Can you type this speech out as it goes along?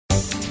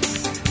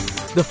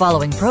The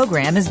following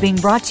program is being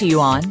brought to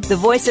you on the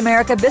Voice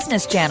America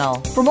Business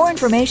Channel. For more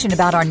information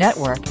about our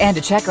network and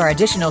to check our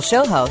additional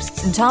show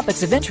hosts and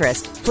topics of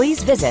interest,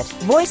 please visit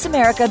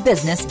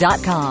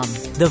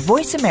voiceamericabusiness.com. The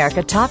Voice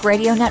America Talk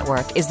Radio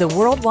Network is the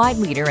worldwide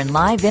leader in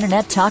live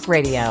Internet talk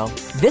radio.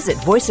 Visit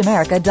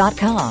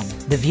voiceamerica.com.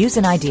 The views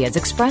and ideas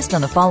expressed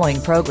on the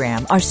following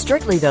program are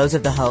strictly those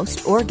of the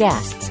host or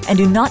guests and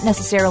do not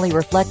necessarily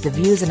reflect the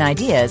views and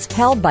ideas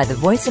held by the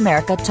Voice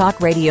America Talk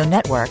Radio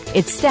Network,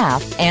 its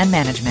staff, and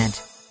management.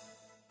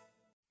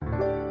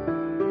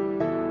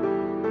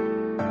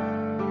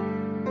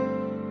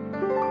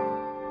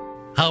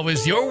 How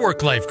is your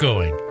work life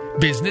going?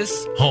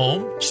 Business,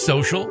 home,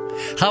 social?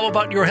 How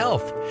about your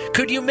health?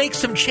 Could you make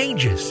some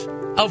changes?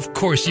 Of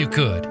course you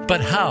could,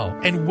 but how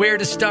and where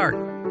to start?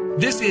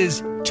 This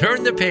is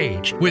Turn the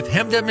Page with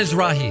Hemda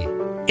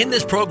Mizrahi. In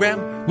this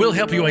program, we'll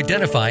help you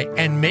identify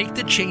and make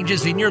the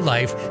changes in your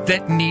life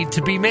that need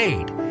to be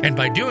made. And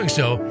by doing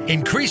so,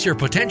 increase your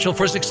potential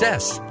for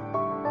success.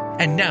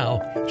 And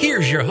now,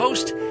 here's your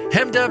host,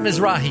 Hemda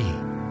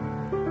Mizrahi.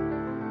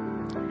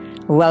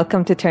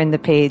 Welcome to Turn the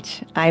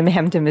Page. I'm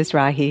Hemda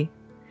Mizrahi.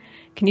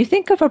 Can you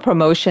think of a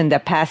promotion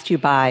that passed you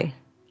by,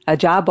 a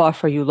job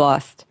offer you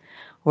lost,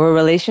 or a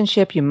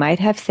relationship you might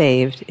have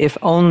saved if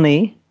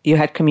only you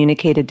had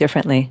communicated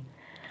differently?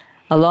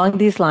 Along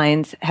these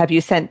lines, have you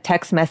sent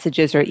text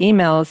messages or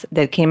emails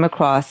that came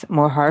across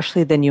more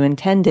harshly than you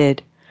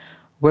intended,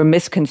 were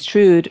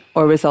misconstrued,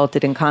 or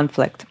resulted in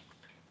conflict?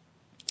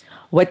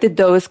 What did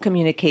those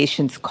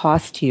communications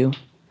cost you?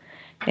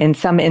 In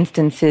some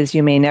instances,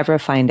 you may never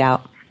find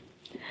out.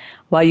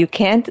 While you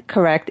can't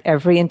correct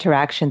every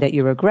interaction that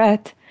you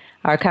regret,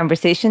 our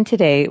conversation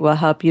today will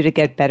help you to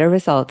get better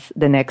results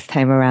the next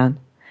time around.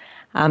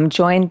 I'm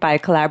joined by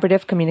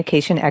collaborative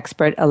communication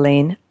expert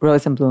Elaine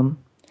Rosenblum.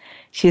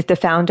 She's the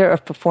founder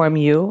of Perform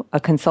You, a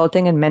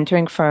consulting and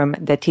mentoring firm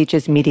that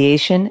teaches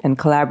mediation and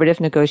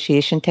collaborative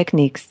negotiation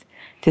techniques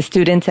to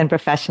students and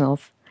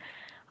professionals.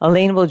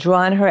 Elaine will draw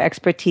on her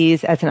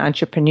expertise as an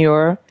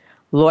entrepreneur,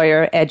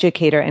 lawyer,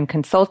 educator, and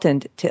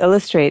consultant to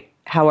illustrate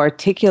how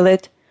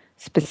articulate,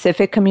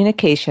 specific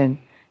communication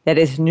that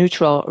is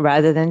neutral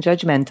rather than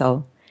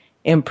judgmental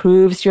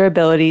improves your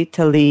ability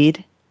to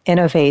lead,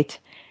 innovate,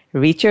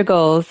 reach your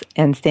goals,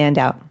 and stand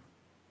out.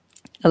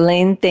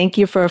 Elaine, thank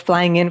you for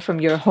flying in from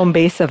your home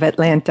base of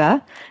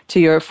Atlanta to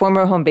your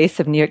former home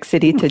base of New York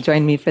City to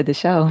join me for the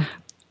show.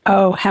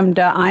 Oh,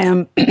 Hemda, I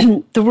am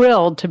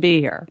thrilled to be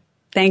here.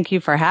 Thank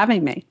you for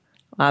having me.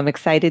 I'm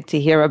excited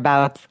to hear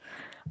about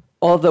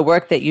all the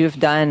work that you've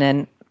done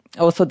and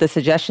also the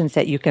suggestions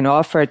that you can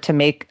offer to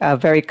make a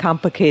very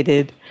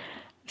complicated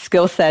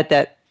skill set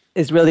that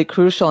is really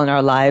crucial in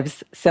our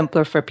lives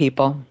simpler for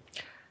people.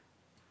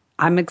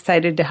 I'm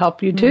excited to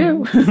help you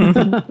too.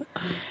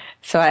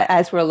 So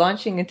as we're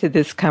launching into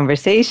this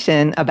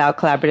conversation about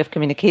collaborative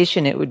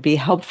communication, it would be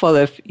helpful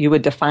if you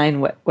would define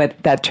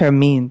what that term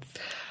means.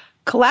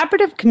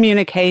 Collaborative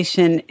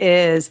communication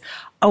is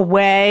a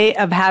way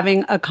of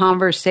having a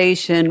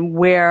conversation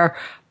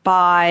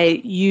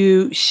whereby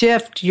you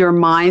shift your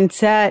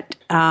mindset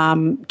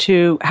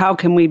to how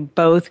can we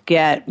both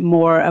get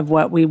more of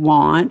what we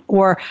want,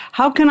 or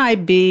how can I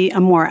be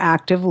a more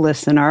active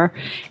listener?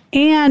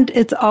 And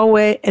it's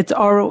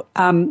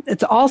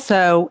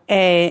also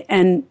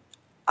a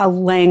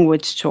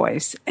language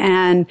choice,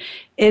 and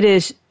it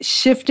is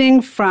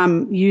shifting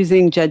from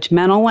using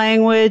judgmental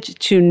language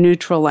to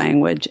neutral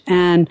language.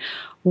 And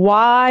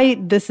why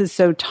this is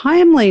so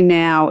timely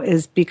now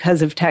is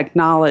because of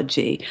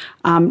technology.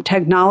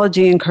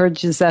 Technology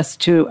encourages us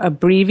to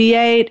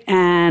abbreviate,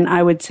 and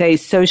I would say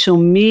social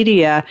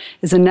media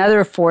is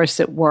another force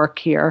at work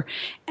here.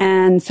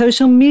 And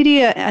social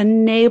media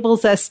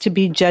enables us to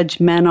be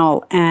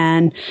judgmental,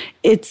 and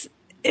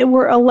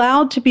we're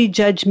allowed to be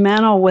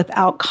judgmental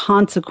without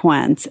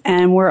consequence,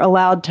 and we're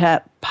allowed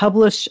to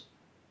publish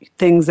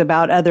things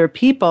about other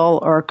people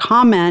or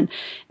comment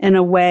in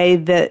a way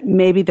that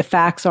maybe the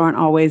facts aren't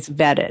always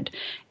vetted.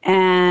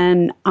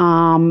 And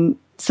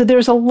so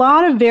there's a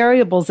lot of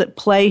variables at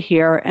play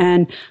here,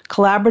 and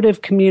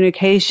collaborative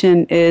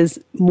communication is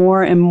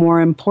more and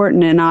more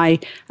important. And I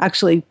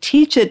actually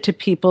teach it to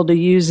people to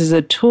use as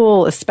a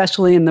tool,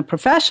 especially in the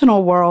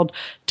professional world,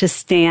 to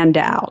stand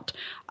out.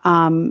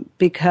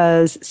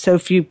 Because so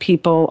few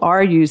people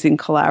are using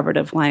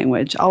collaborative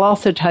language. I'll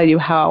also tell you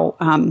how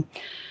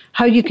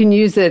you can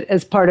use it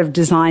as part of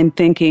design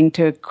thinking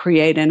to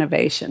create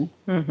innovation.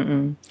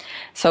 Mm-hmm.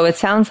 So it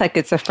sounds like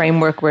it's a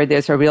framework where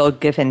there's a real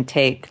give and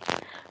take,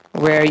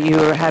 where you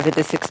have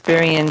this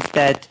experience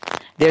that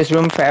there's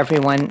room for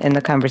everyone in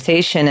the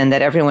conversation and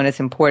that everyone is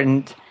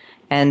important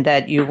and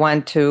that you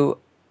want to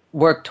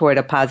work toward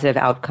a positive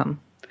outcome.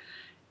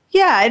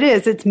 Yeah, it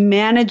is. It's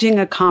managing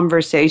a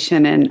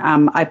conversation, and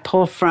I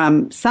pull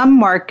from some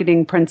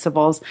marketing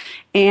principles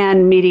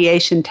and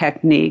mediation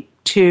technique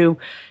to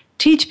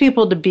teach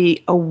people to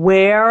be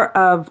aware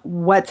of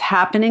what's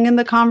happening in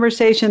the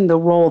conversation, the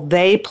role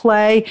they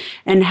play,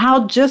 and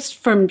how just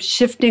from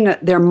shifting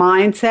their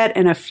mindset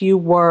in a few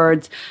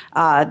words,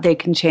 they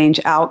can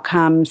change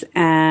outcomes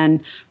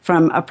and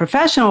from a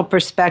professional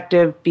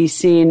perspective, be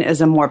seen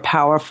as a more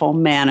powerful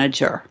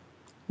manager.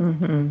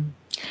 Mm-hmm.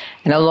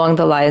 And along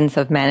the lines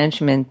of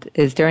management,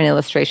 is there an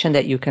illustration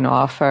that you can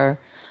offer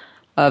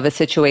of a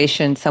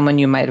situation, someone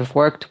you might have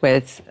worked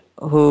with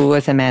who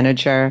was a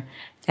manager,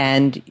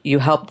 and you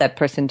helped that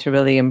person to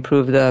really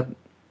improve the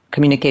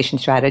communication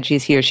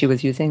strategies he or she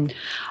was using?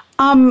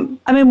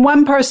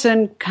 One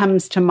person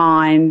comes to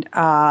mind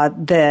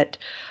that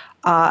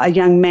a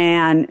young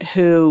man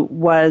who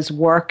was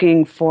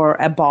working for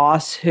a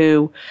boss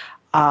who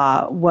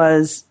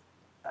was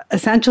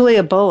essentially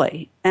a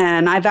bully.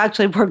 And I've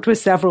actually worked with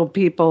several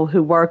people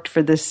who worked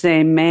for the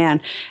same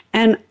man.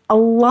 And a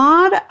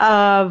lot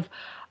of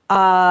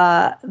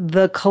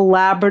the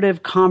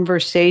collaborative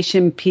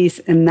conversation piece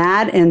in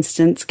that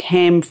instance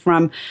came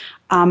from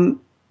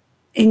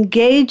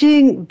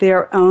engaging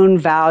their own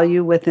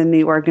value within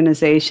the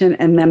organization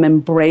and them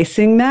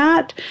embracing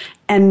that,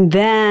 and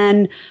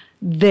then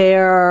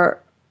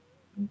their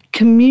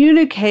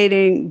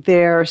communicating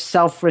their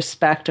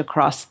self-respect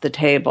across the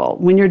table.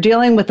 When you're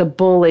dealing with a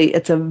bully,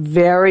 it's a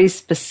very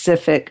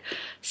specific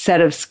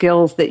set of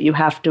skills that you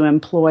have to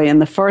employ.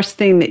 And the first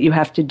thing that you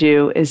have to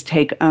do is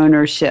take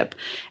ownership.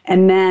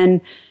 And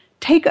then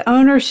take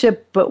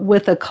ownership, but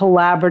with a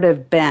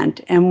collaborative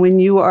bent. And when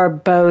you are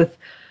both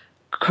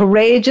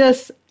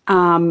courageous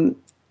and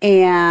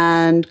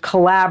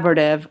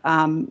collaborative,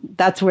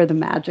 that's where the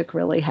magic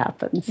really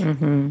happens.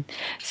 Mm-hmm.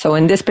 So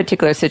in this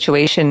particular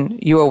situation,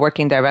 you were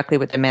working directly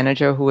with the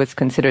manager who was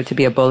considered to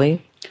be a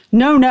bully?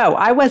 No,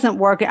 I wasn't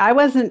working. I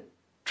wasn't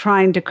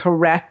trying to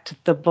correct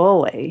the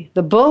bully.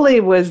 The bully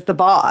was the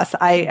boss.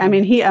 I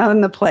mean, he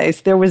owned the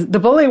place. The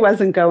bully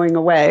wasn't going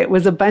away. It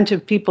was a bunch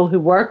of people who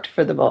worked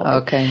for the bully.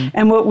 Okay.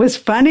 And what was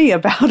funny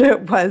about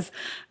it was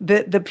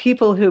that the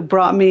people who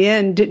brought me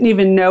in didn't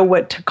even know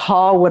what to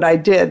call what I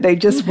did. They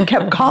just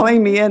kept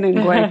calling me in and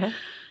going,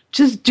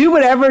 just do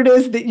whatever it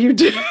is that you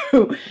do.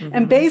 Mm-hmm.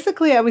 And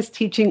basically, I was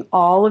teaching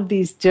all of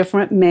these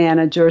different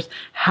managers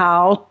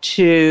how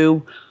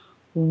to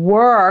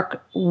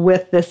work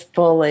with this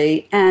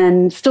bully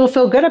and still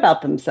feel good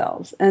about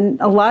themselves. And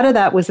a lot of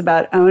that was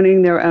about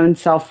owning their own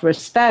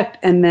self-respect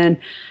and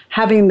then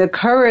having the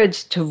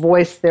courage to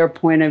voice their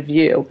point of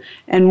view.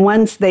 And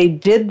once they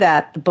did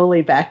that, the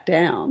bully backed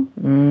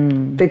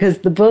down because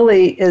the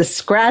bully is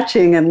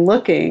scratching and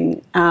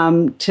looking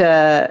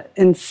to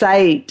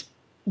incite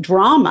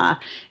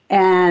drama.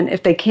 And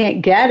if they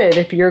can't get it,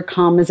 if you're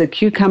calm as a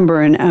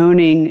cucumber and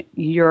owning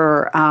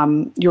your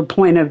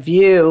point of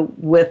view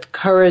with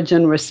courage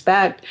and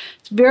respect,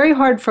 it's very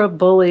hard for a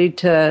bully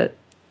to,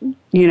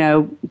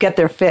 get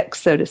their fix,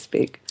 so to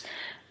speak.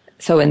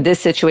 So in this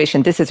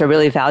situation, this is a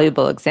really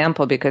valuable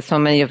example because so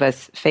many of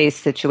us face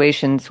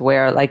situations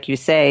where, like you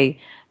say,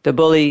 the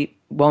bully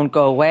won't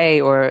go away,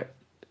 or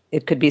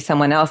it could be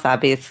someone else,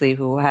 obviously,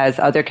 who has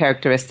other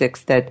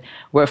characteristics that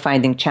we're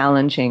finding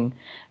challenging.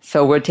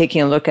 So we're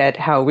taking a look at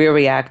how we're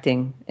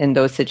reacting in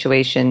those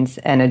situations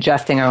and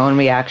adjusting our own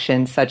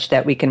reactions such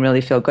that we can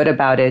really feel good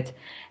about it.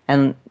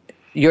 And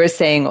you're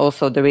saying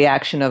also the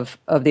reaction of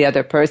the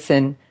other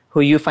person who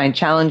you find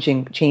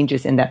challenging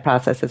changes in that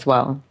process as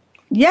well.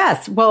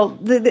 Yes. Well,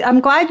 I'm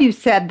glad you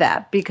said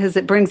that because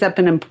it brings up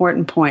an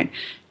important point.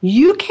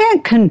 You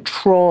can't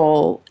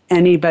control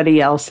anybody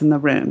else in the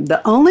room.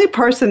 The only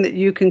person that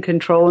you can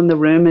control in the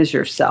room is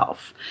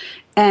yourself.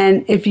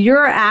 And if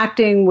you're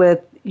acting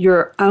with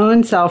your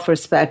own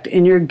self-respect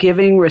and you're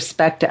giving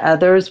respect to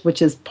others,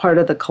 which is part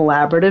of the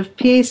collaborative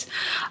piece,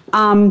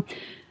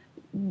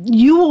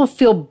 you will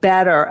feel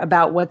better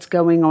about what's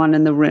going on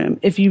in the room.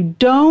 If you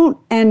don't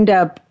end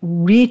up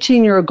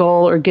reaching your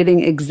goal or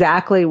getting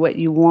exactly what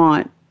you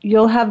want,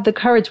 you'll have the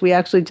courage, we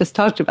actually just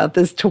talked about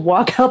this, to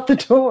walk out the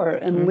door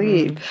and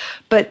leave.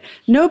 But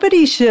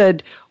nobody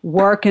should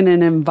work in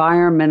an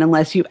environment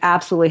unless you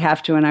absolutely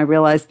have to. And I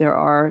realize there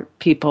are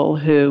people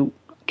who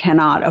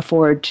cannot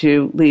afford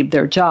to leave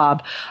their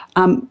job.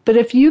 But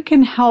if you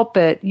can help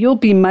it, you'll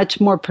be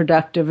much more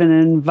productive in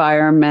an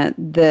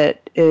environment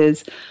that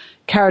is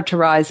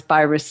characterized by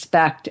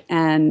respect.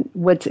 And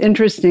what's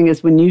interesting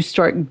is when you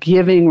start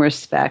giving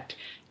respect,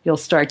 you'll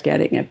start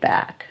getting it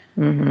back.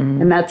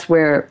 Mm-hmm. And that's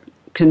where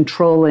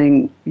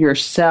controlling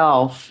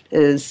yourself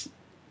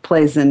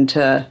plays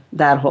into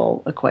that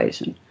whole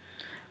equation.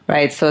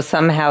 Right. So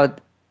somehow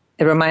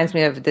it reminds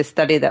me of this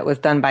study that was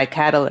done by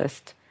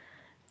Catalyst,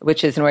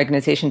 which is an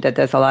organization that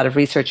does a lot of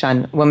research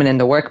on women in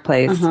the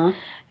workplace,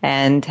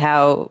 and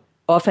how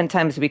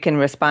oftentimes we can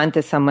respond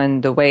to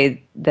someone the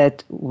way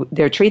that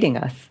they're treating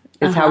us.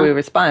 It's how we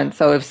respond.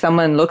 So if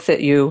someone looks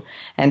at you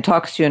and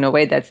talks to you in a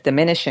way that's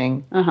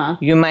diminishing,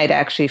 you might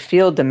actually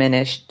feel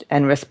diminished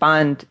and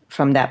respond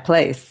from that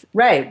place.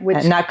 Right.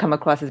 And not come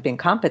across as being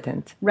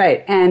competent.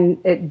 Right. And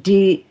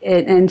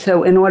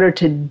so in order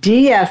to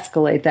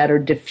de-escalate that or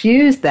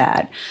diffuse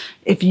that,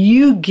 if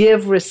you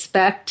give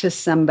respect to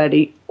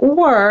somebody,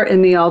 or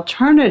in the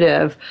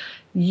alternative,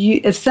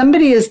 if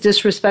somebody is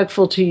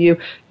disrespectful to you,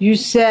 you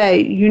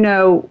say,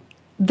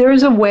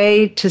 there's a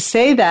way to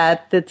say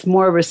that's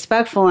more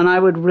respectful, and I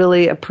would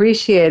really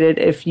appreciate it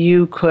if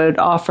you could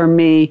offer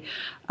me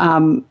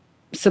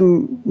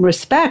some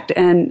respect,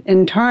 and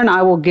in turn,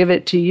 I will give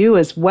it to you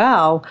as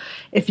well.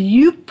 If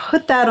you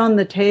put that on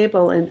the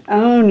table and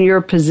own your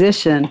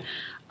position,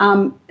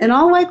 in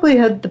all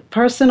likelihood, the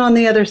person on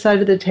the other side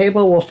of the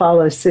table will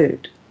follow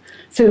suit.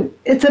 So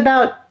it's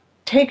about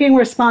taking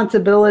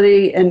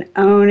responsibility and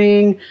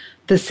owning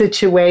the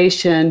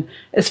situation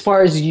as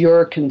far as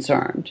you're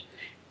concerned.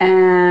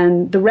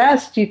 And the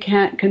rest you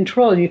can't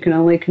control. You can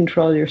only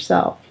control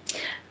yourself.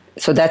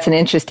 So that's an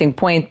interesting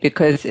point,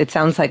 because it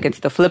sounds like it's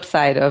the flip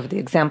side of the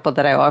example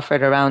that I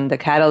offered around the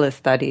Catalyst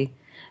study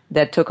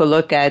that took a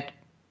look at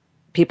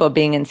people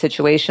being in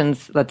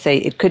situations. Let's say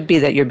it could be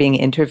that you're being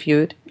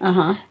interviewed,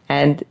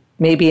 and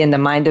maybe in the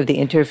mind of the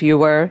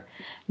interviewer,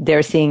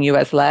 they're seeing you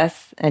as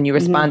less, and you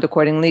respond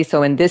accordingly.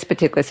 So in this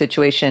particular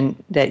situation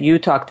that you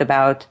talked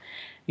about,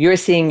 you're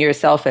seeing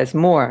yourself as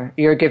more.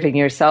 You're giving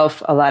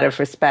yourself a lot of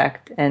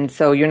respect, and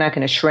so you're not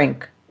going to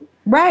shrink.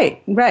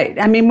 Right.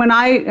 I mean, when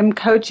I am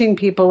coaching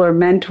people or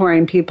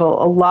mentoring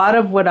people, a lot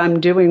of what I'm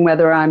doing,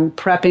 whether I'm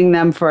prepping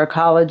them for a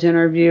college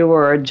interview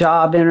or a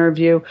job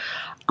interview,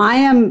 I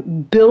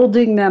am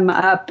building them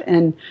up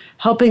and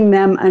helping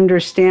them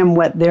understand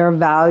what their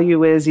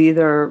value is,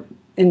 either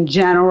in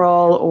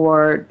general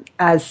or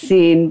as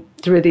seen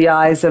through the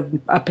eyes of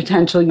a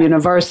potential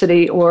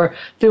university or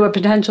through a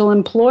potential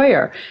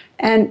employer.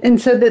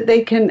 And so that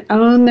they can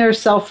own their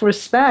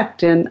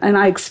self-respect. And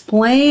I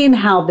explain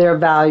how they're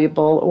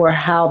valuable or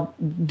how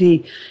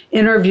the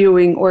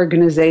interviewing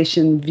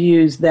organization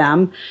views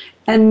them.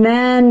 And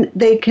then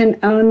they can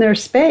own their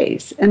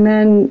space. And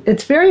then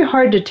it's very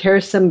hard to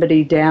tear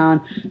somebody down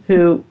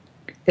who,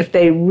 if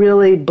they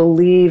really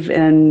believe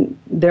in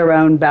their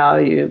own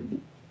value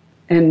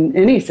in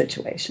any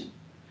situation.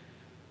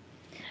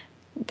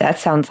 That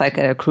sounds like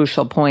a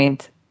crucial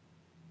point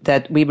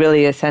that we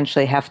really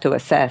essentially have to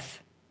assess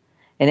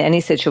in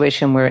any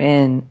situation we're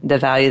in, the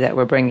value that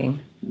we're bringing.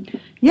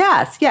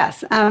 Yes.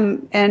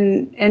 And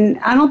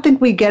I don't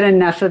think we get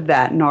enough of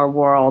that in our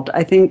world.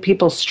 I think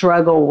people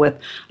struggle with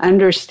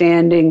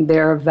understanding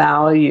their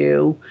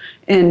value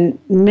in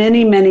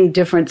many, many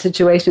different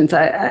situations.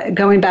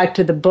 Going back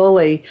to the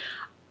bully,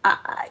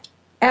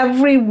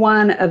 every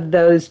one of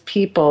those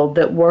people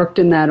that worked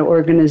in that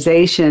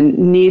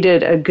organization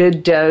needed a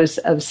good dose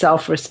of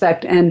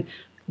self-respect. And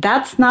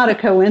that's not a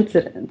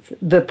coincidence.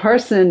 The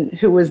person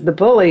who was the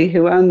bully,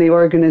 who owned the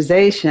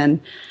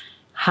organization,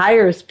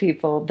 hires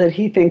people that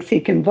he thinks he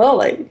can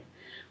bully.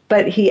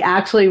 But he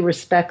actually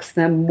respects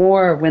them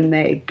more when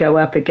they go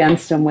up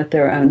against him with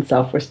their own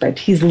self-respect.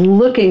 He's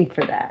looking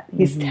for that.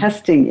 He's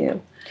testing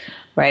you.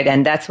 Right,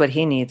 and that's what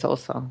he needs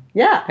also.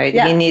 Yeah. Right?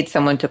 Yeah. He needs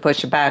someone to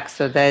push back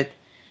so that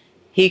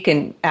he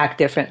can act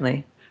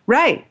differently.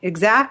 Right,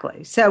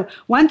 exactly. So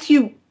once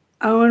you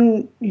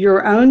own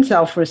your own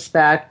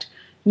self-respect,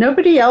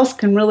 nobody else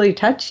can really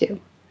touch you.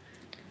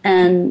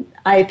 And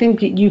I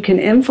think you can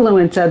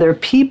influence other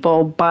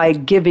people by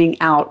giving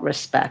out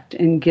respect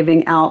and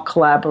giving out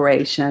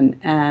collaboration.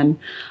 And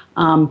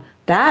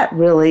that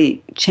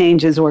really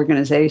changes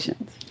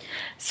organizations.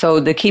 So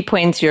the key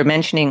points you're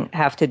mentioning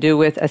have to do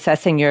with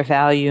assessing your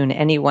value in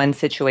any one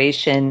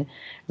situation,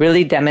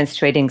 really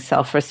demonstrating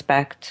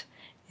self-respect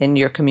in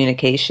your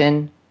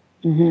communication.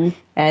 And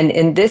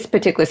in this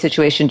particular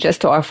situation, just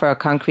to offer a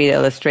concrete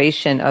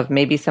illustration of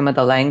maybe some of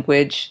the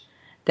language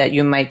that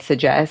you might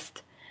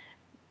suggest.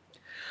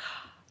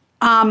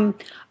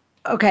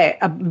 Okay,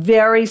 a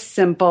very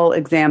simple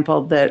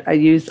example that I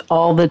use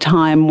all the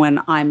time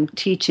when I'm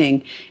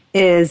teaching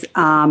is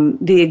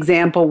the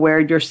example where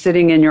you're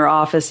sitting in your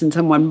office and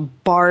someone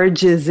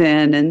barges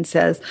in and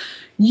says,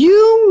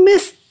 "You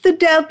missed the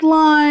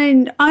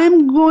deadline,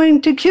 I'm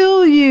going to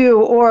kill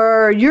you,"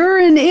 or "You're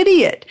an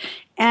idiot."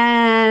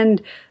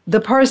 And the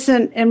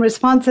person in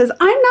response says,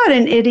 "I'm not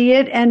an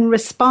idiot," and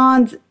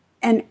responds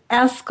and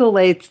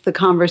escalates the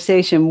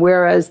conversation.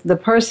 Whereas the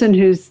person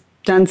who's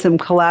done some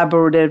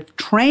collaborative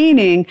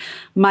training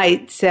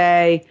might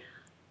say,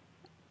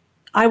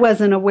 "I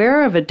wasn't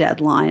aware of a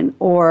deadline,"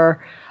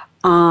 or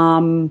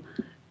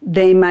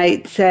they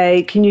might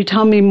say, "Can you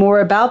tell me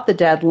more about the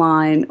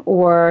deadline?"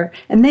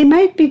 And they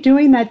might be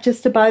doing that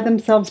just to buy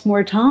themselves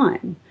more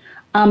time.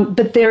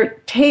 But they're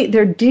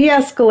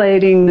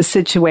de-escalating the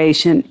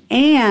situation,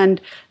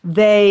 and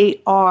they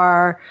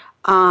are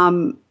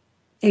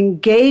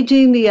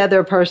engaging the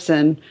other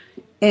person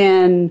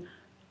in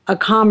a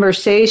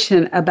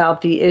conversation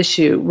about the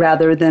issue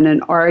rather than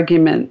an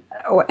argument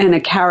and a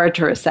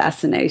character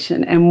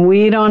assassination. And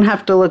we don't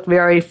have to look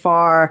very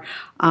far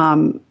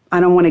I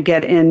don't want to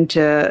get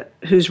into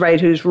who's right,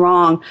 who's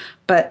wrong,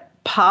 but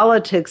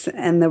politics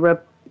and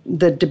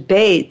the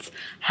debates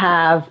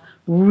have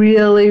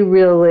really,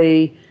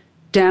 really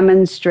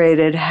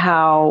demonstrated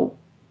how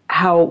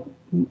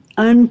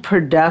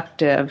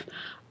unproductive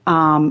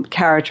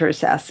character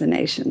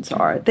assassinations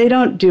are. They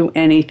don't do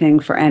anything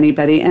for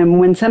anybody. And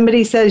when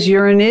somebody says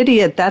you're an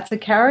idiot, that's a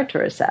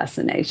character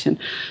assassination.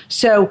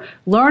 So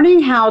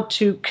learning how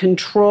to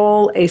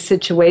control a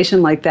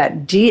situation like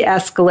that,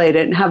 de-escalate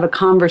it, and have a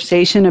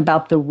conversation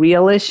about the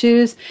real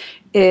issues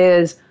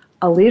is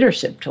a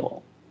leadership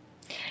tool.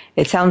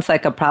 It sounds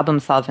like a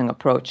problem-solving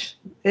approach.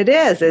 It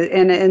is.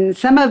 And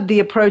some of the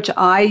approach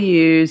I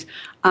use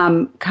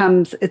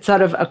it's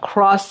sort of a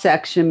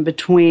cross-section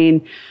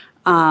between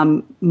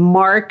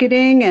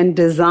marketing and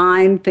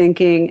design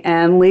thinking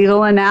and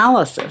legal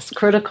analysis,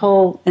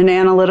 critical and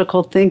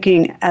analytical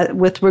thinking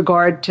with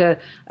regard to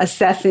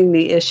assessing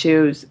the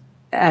issues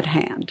at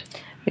hand.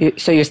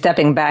 So you're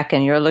stepping back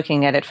and you're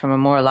looking at it from a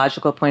more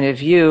logical point of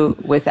view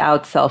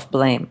without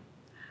self-blame.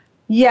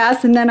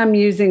 Yes, and then I'm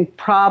using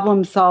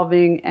problem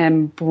solving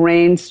and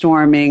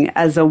brainstorming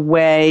as a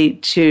way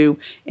to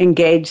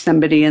engage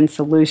somebody in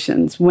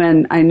solutions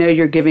when I know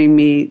you're giving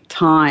me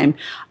time.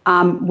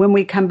 When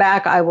we come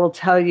back, I will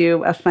tell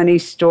you a funny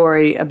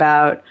story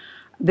that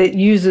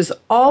uses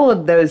all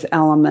of those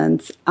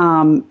elements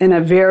in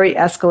a very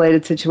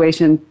escalated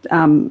situation.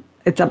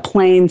 It's a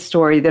plain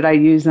story that I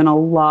use in a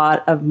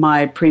lot of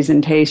my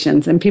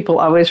presentations, and people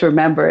always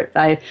remember it.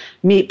 I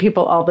meet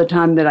people all the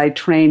time that I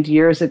trained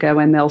years ago,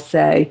 and they'll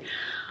say,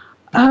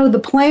 "Oh, the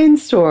plain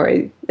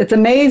story." It's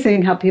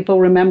amazing how people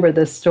remember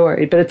this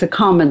story, but it's a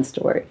common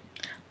story.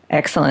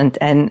 Excellent.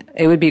 And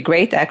it would be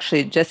great,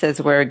 actually, just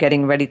as we're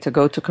getting ready to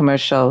go to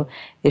commercial,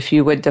 if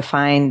you would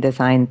define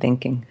design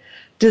thinking.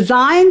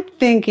 Design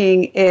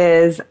thinking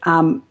is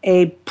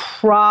a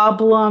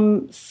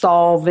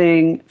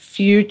problem-solving,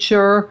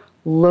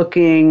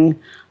 future-looking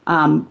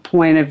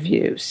point of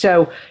view.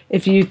 So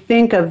if you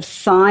think of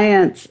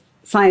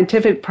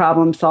scientific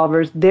problem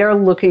solvers, they're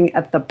looking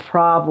at the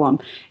problem,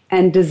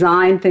 and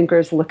design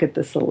thinkers look at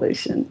the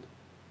solution.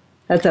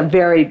 That's a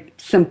very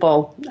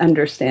simple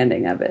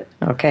understanding of it.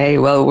 Okay,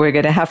 well, we're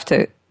going to have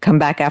to come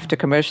back after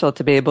commercial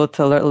to be able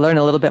to learn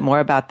a little bit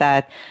more about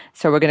that.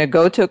 So we're going to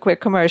go to a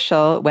quick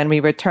commercial. When we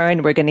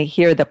return, we're going to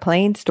hear the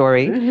plain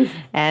story.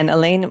 And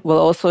Elaine will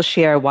also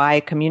share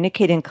why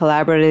communicating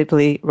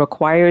collaboratively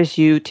requires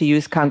you to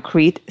use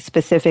concrete,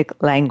 specific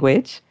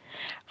language.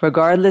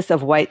 Regardless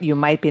of what you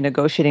might be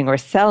negotiating or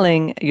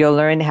selling, you'll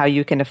learn how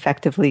you can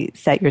effectively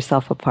set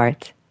yourself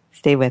apart.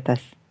 Stay with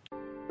us.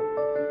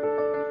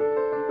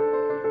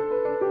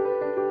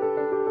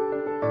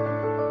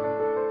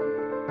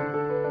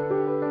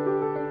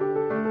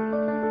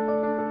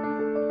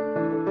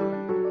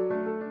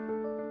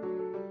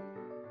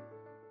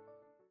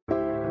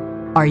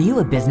 Are you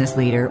a business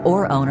leader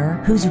or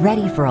owner who's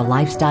ready for a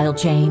lifestyle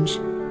change?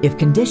 If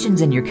conditions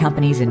in your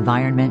company's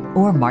environment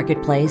or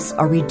marketplace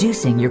are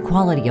reducing your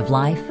quality of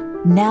life,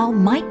 now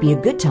might be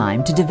a good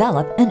time to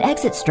develop an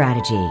exit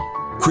strategy.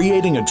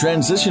 Creating a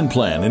transition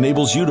plan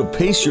enables you to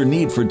pace your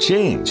need for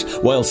change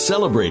while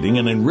celebrating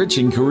an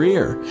enriching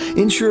career.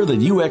 Ensure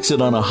that you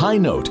exit on a high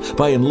note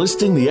by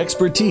enlisting the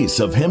expertise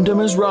of Hemda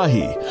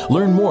Mizrahi.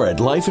 Learn more at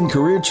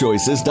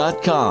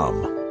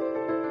lifeandcareerchoices.com.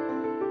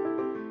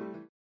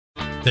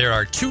 There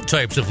are two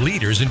types of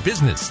leaders in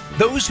business.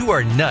 Those who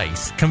are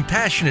nice,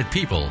 compassionate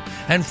people,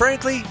 and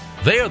frankly,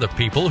 they are the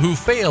people who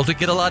fail to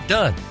get a lot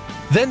done.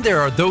 Then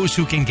there are those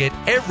who can get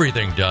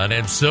everything done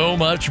and so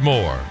much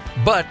more.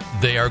 But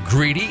they are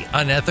greedy,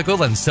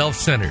 unethical, and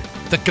self-centered.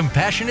 The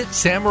Compassionate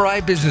Samurai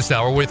Business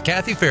Hour with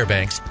Kathy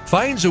Fairbanks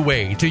finds a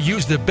way to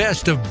use the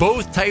best of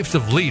both types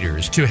of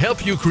leaders to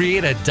help you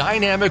create a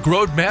dynamic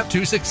roadmap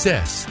to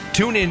success.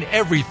 Tune in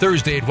every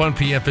Thursday at 1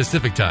 p.m.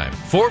 Pacific Time,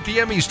 4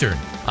 p.m. Eastern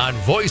on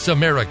Voice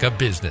America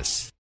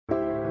Business.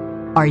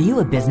 Are you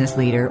a business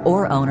leader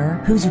or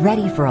owner who's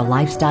ready for a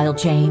lifestyle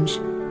change?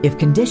 If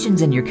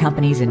conditions in your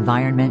company's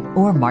environment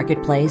or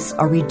marketplace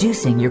are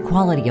reducing your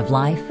quality of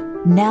life,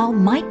 now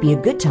might be a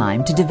good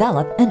time to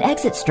develop an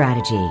exit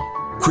strategy.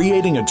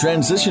 Creating a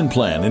transition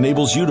plan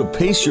enables you to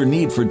pace your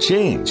need for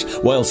change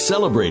while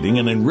celebrating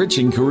an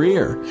enriching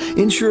career.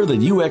 Ensure that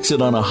you exit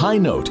on a high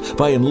note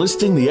by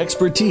enlisting the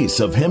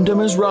expertise of Hemda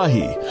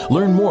Mizrahi.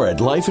 Learn more at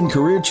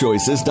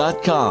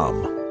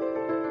lifeandcareerchoices.com.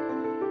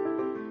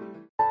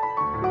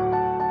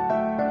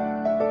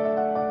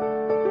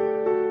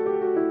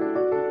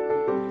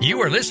 You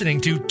are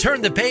listening to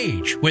Turn the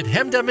Page with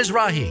Hemda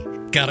Mizrahi.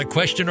 Got a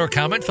question or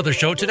comment for the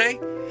show today?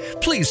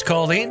 Please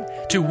call in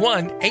to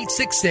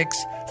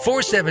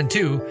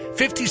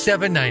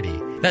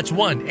 1-866-472-5790. That's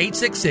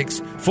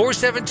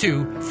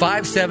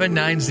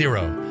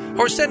 1-866-472-5790.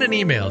 Or send an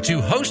email to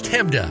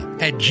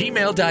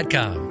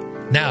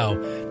hosthemda@gmail.com. Now,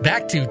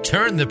 back to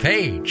Turn the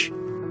Page.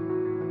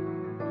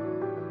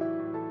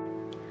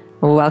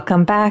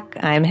 Welcome back.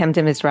 I'm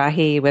Hemda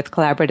Mizrahi with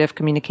collaborative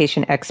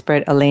communication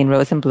expert Elaine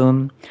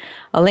Rosenblum.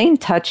 Elaine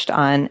touched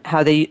on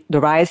how the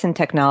rise in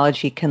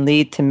technology can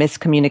lead to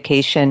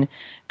miscommunication,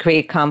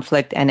 create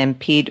conflict, and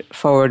impede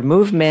forward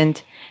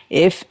movement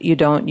if you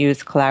don't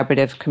use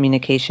collaborative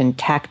communication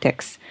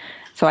tactics.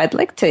 So I'd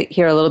like to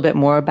hear a little bit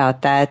more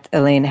about that,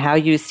 Elaine, how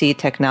you see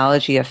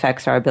technology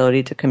affects our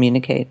ability to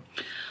communicate.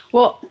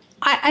 Well,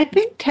 I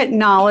think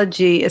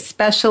technology,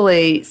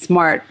 especially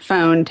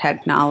smartphone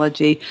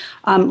technology,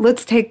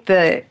 let's take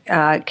the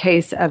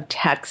case of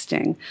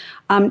texting.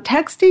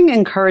 Texting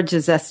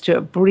encourages us to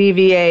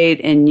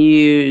abbreviate and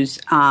use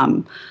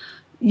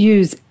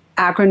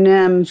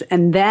acronyms,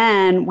 and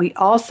then we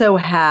also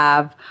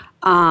have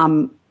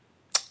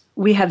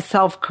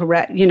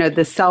self-correct,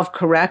 the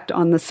self-correct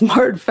on the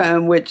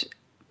smartphone, which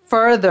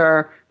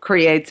further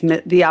creates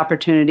the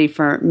opportunity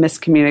for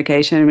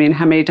miscommunication. I mean,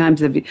 how many times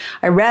have you...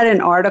 I read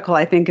an article,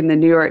 I think in the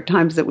New York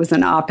Times, it was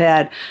an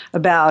op-ed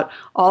about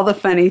all the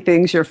funny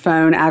things your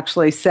phone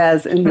actually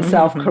says in the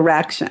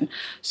self-correction.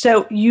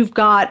 So you've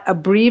got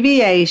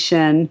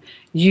abbreviation,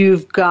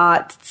 you've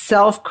got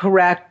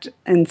self-correct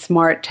and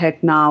smart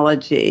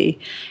technology,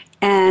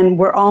 and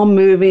we're all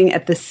moving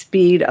at the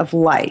speed of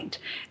light.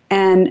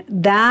 And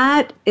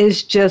that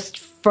is just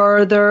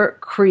further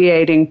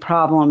creating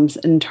problems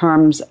in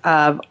terms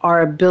of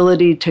our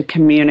ability to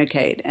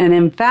communicate. And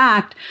in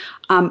fact,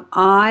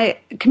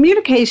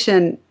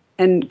 communication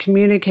and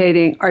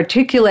communicating,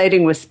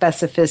 articulating with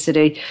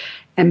specificity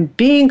and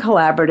being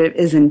collaborative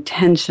is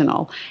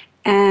intentional.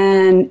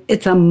 And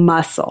it's a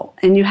muscle.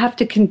 And you have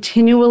to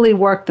continually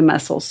work the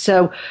muscle.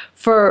 So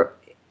for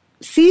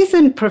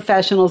seasoned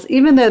professionals,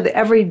 even though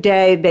every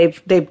day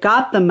they've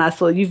got the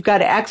muscle, you've got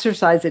to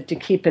exercise it to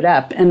keep it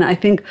up. And I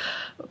think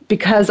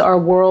because our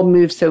world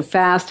moves so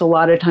fast, a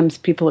lot of times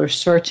people are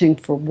searching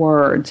for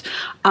words.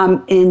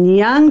 In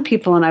young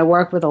people, and I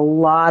work with a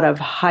lot of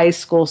high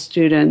school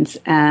students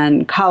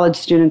and college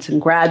students and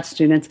grad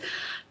students,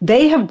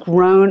 they have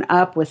grown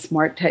up with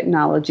smart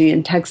technology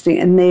and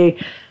texting, and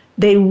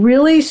they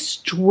really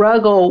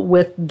struggle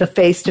with the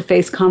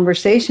face-to-face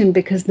conversation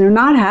because they're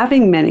not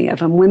having many of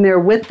them. When they're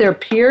with their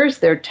peers,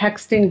 they're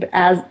texting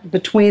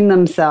between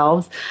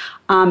themselves.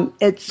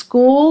 At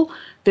school,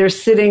 they're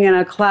sitting in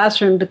a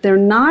classroom, but they're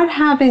not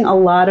having a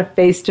lot of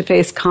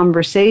face-to-face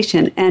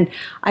conversation. And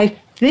I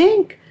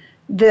think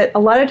that a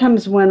lot of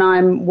times when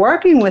I'm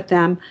working with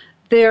them,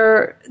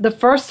 the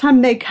first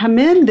time they come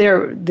in,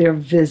 they're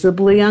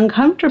visibly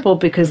uncomfortable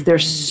because they're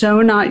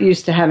so not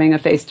used to having a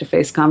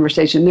face-to-face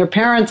conversation. Their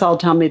parents all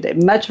tell me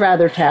they'd much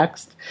rather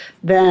text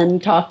than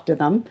talk to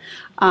them.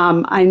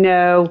 I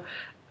know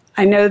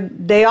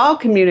they all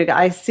communicate.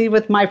 I see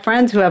with my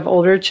friends who have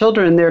older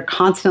children, they're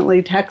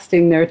constantly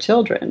texting their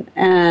children.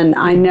 And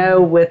I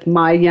know with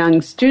my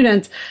young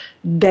students,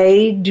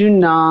 they do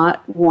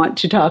not want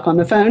to talk on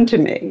the phone to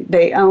me.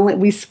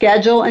 We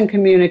schedule and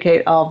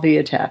communicate all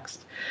via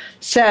text.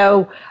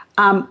 So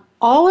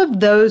all of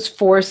those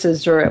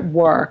forces are at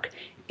work,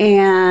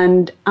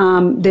 and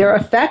they're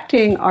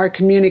affecting our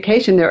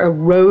communication. They're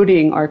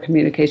eroding our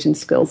communication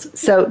skills.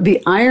 So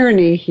the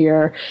irony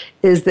here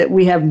is that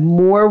we have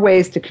more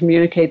ways to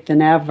communicate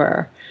than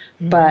ever,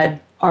 but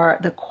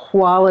the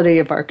quality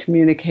of our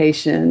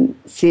communication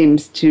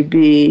seems to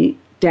be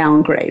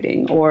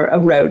downgrading or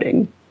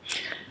eroding.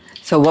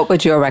 So what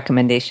would your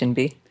recommendation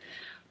be?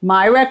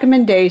 My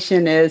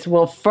recommendation is,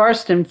 well,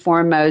 first and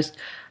foremost,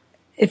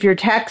 if you're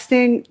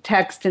texting,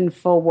 text in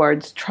full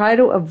words. Try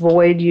to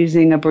avoid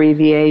using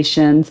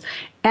abbreviations.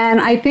 And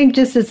I think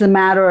just as a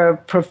matter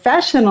of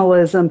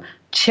professionalism,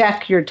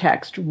 check your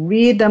text.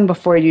 Read them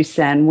before you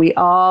send.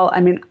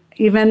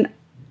 Even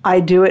I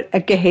do it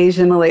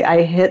occasionally.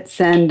 I hit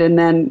send and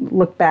then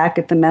look back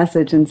at the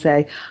message and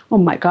say, oh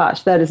my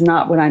gosh, that is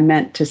not what I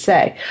meant to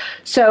say.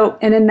 So,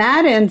 and in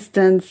that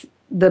instance,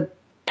 the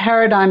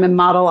paradigm and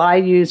model I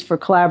use for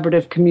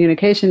collaborative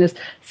communication is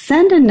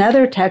send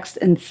another text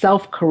and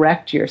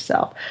self-correct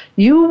yourself.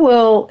 You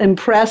will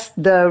impress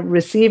the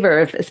receiver,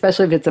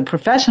 especially if it's a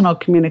professional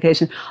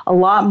communication, a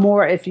lot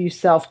more if you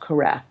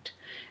self-correct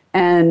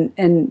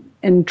and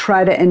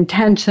try to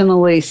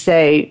intentionally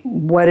say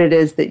what it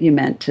is that you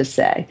meant to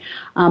say.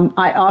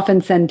 I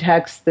often send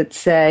texts that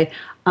say,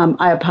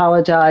 I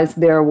apologize,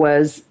 there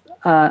was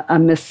a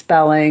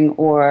misspelling,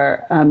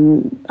 or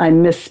I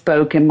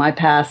misspoke in my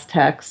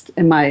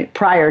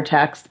prior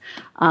text,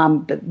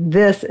 but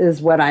this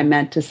is what I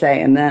meant to say,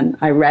 and then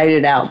I write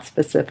it out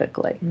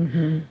specifically.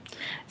 Mm-hmm.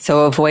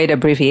 So avoid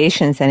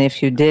abbreviations, and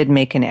if you did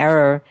make an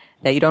error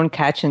that you don't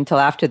catch until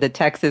after the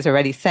text is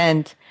already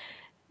sent,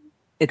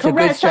 it's a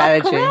good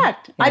strategy.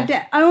 Correct.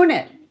 Yeah. Own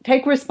it.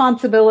 Take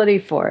responsibility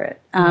for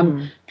it.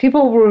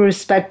 People will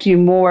respect you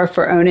more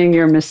for owning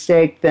your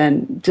mistake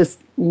than just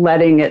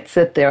letting it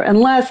sit there.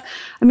 Unless,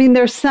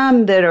 there's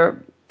some that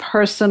are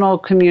personal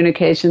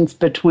communications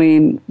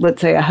between,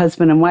 let's say, a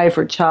husband and wife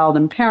or child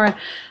and parent.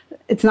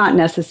 It's not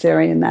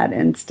necessary in that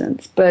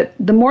instance. But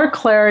the more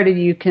clarity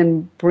you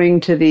can bring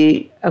to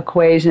the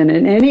equation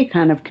in any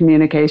kind of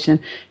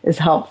communication is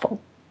helpful.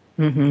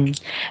 Mm-hmm.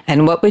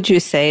 And what would you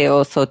say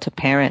also to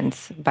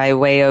parents by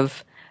way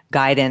of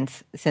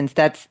guidance, since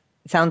that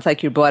sounds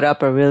like you brought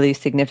up a really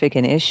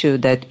significant issue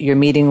that you're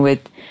meeting with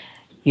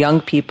young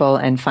people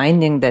and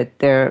finding that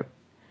they're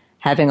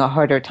having a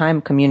harder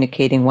time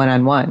communicating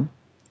one-on-one?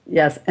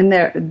 Yes, and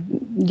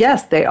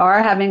they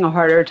are having a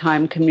harder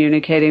time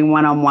communicating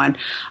one-on-one.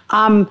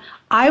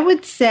 I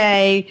would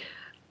say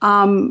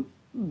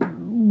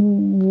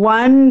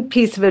one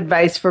piece of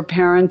advice for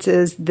parents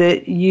is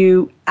that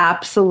you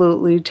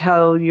absolutely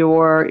tell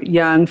your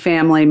young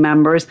family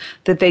members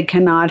that they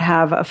cannot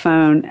have a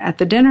phone at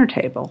the dinner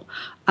table.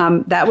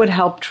 That would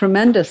help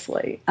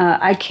tremendously.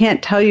 I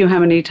can't tell you how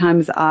many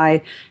times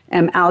I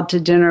am out to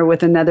dinner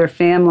with another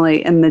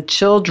family and the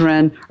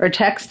children are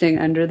texting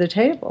under the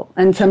table.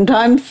 And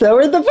sometimes so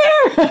are the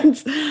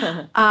parents.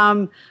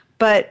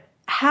 But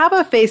have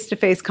a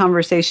face-to-face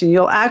conversation.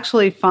 You'll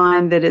actually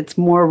find that it's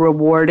more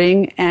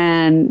rewarding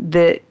and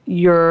that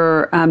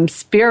your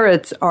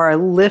spirits are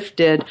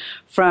lifted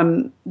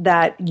from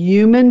that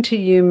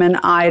human-to-human,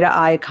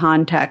 eye-to-eye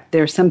contact.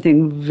 There's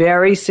something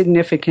very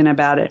significant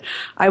about it.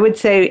 I would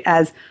say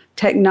as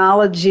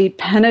technology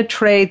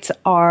penetrates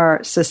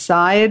our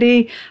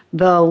society,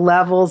 the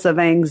levels of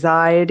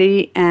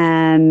anxiety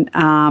and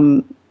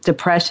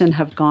depression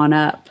have gone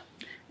up.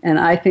 And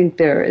I think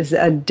there is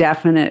a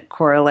definite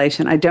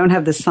correlation. I don't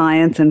have the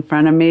science in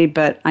front of me,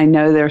 but I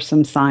know there's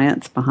some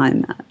science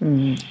behind that.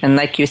 Mm. And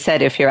like you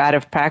said, if you're out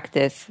of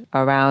practice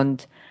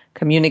around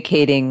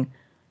communicating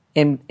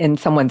in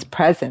someone's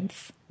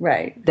presence,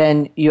 right,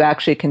 then you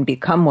actually can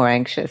become more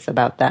anxious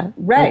about that.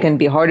 Right. It can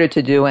be harder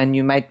to do and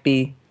you might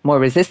be more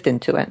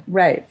resistant to it.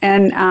 Right.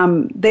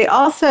 And they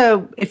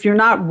also, if you're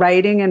not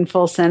writing in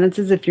full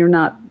sentences, if you're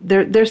not,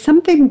 there's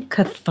something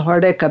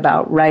cathartic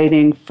about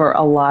writing for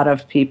a lot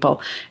of people.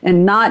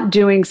 And not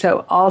doing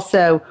so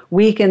also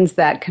weakens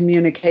that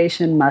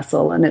communication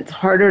muscle. And it's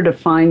harder to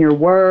find your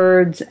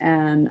words.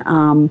 And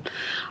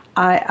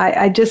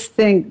I just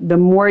think the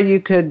more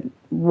you could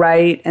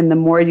write and the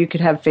more you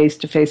could have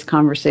face-to-face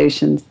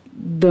conversations,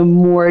 the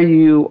more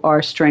you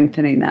are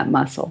strengthening that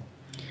muscle.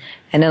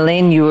 And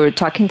Elaine, you were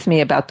talking to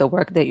me about the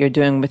work that you're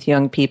doing with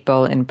young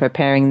people and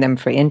preparing them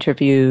for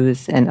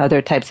interviews and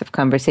other types of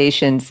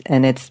conversations,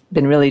 and it's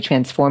been really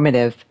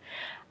transformative.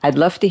 I'd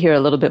love to hear a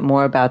little bit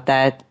more about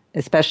that,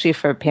 especially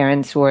for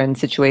parents who are in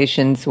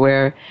situations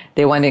where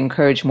they want to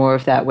encourage more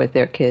of that with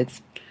their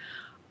kids.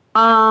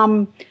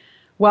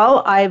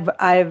 Well, I've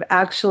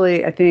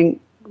actually, I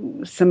think,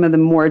 some of the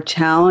more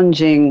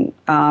challenging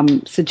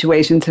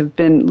situations have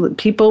been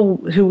people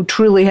who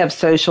truly have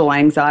social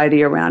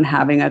anxiety around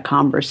having a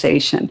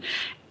conversation.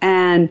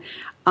 And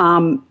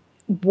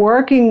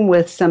working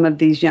with some of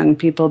these young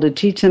people to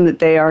teach them that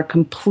they are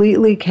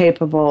completely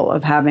capable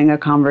of having a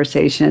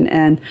conversation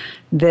and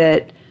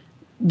that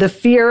the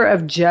fear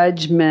of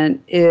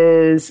judgment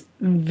is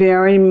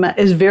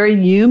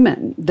very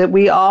human, that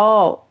we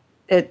all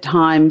at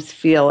times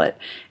feel it,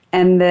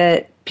 and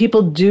that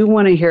people do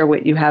want to hear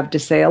what you have to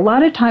say. A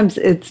lot of times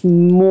it's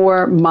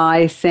more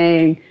my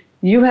saying,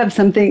 you have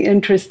something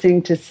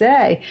interesting to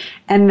say.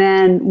 And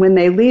then when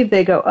they leave,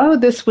 they go, oh,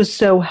 this was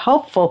so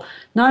helpful.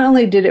 Not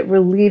only did it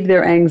relieve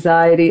their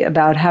anxiety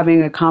about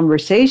having a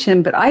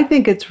conversation, but I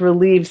think it's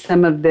relieved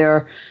some of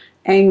their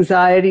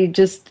anxiety,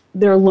 just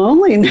their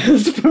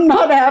loneliness from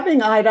not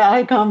having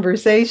eye-to-eye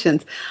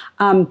conversations.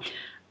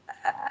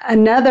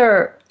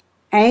 Another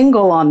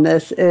angle on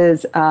this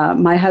is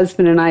my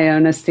husband and I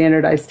own a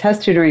standardized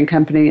test tutoring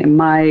company, and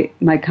my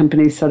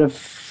company sort of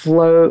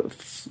flowed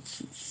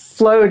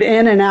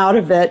in and out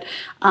of it.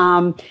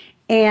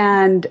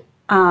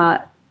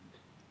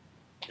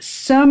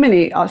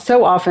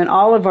 So often,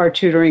 all of our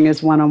tutoring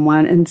is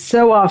one-on-one, and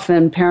so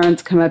often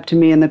parents come up to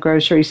me in the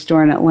grocery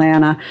store in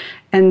Atlanta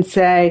and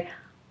say,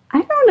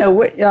 I don't know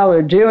what y'all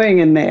are doing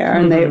in there.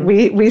 Mm-hmm. And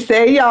we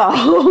say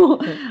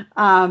y'all.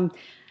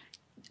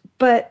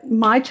 But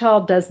my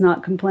child does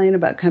not complain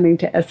about coming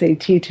to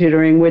SAT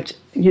tutoring, which,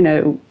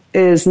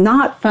 is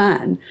not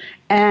fun.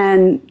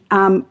 And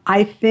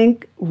I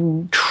think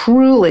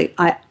truly,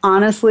 I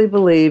honestly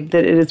believe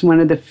that it is one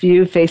of the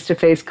few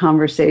face-to-face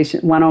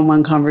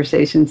one-on-one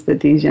conversations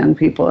that these young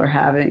people are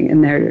having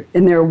in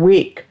their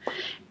week.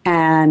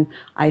 And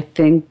I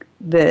think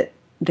that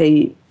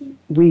we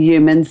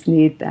humans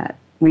need that.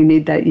 We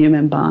need that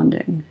human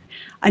bonding.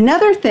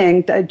 Another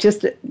thing that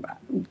just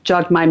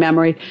jogged my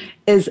memory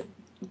is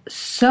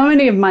so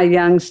many of my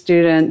young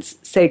students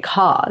say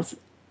cause,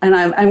 and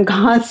I'm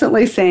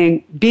constantly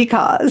saying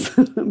because,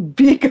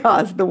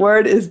 because the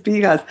word is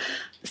because.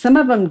 Some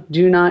of them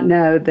do not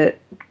know that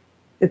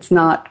it's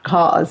not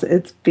cause,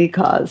 it's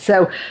because.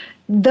 So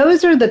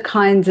those are the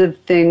kinds of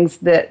things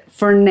that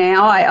for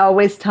now, I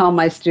always tell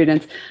my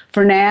students,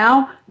 for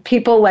now,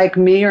 people like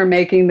me are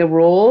making the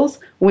rules.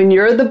 When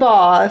you're the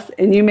boss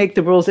and you make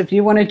the rules, if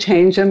you want to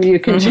change them, you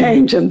can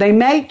change them. They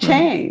may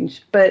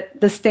change, but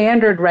the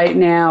standard right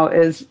now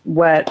is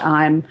what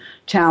I'm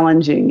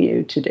challenging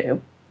you to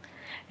do.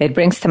 It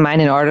brings to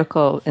mind an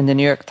article in the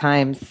New York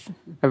Times,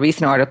 a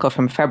recent article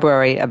from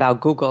February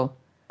about Google,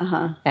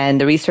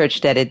 and the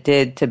research that it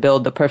did to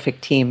build the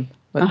perfect team.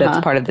 That's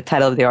part of the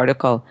title of the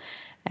article.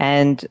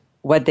 And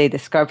what they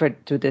discovered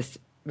through this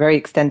very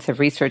extensive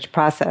research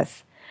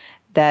process,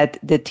 that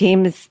the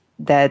teams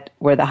that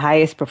were the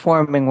highest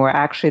performing were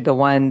actually the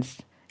ones,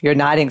 you're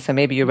nodding, so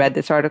maybe you read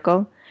this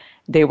article.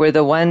 They were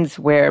the ones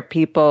where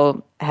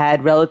people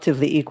had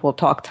relatively equal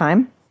talk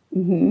time,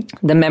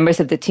 the members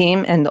of the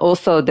team, and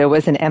also there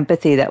was an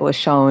empathy that was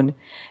shown,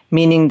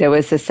 meaning there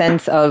was a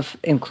sense of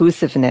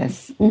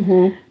inclusiveness.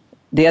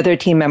 The other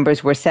team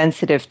members were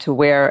sensitive to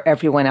where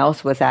everyone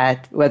else was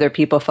at, whether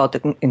people felt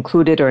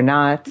included or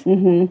not.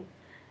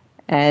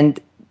 And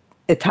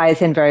it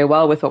ties in very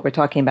well with what we're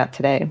talking about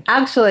today.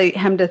 Actually,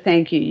 Hemda,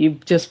 thank you. You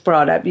just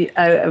brought up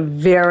a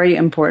very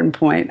important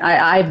point.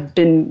 I've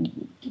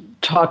been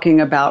talking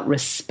about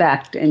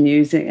respect and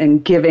using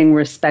and giving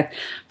respect,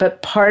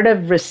 but part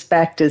of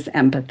respect is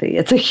empathy.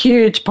 It's a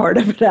huge part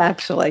of it,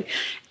 actually.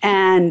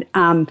 And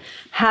I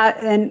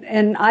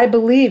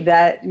believe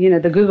that,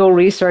 the Google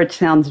research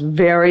sounds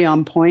very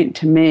on point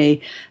to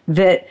me,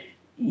 that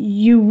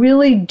you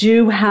really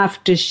do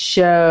have to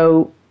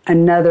show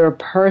another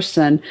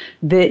person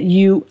that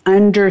you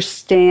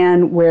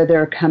understand where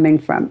they're coming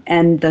from.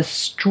 And the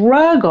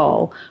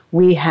struggle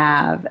we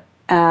have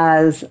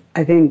as,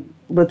 I think,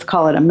 let's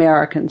call it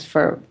Americans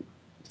for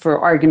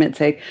argument's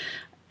sake,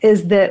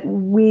 is that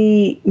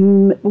we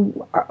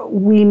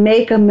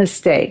make a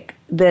mistake,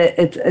 that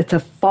it's a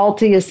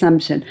faulty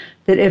assumption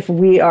that if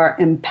we are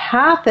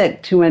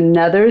empathic to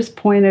another's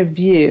point of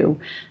view,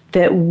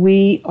 that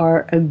we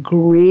are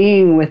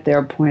agreeing with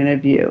their point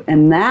of view.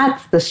 And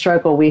that's the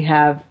struggle we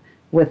have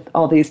with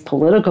all these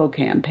political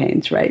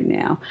campaigns right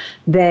now.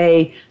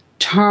 They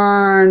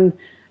turn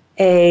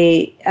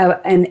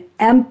an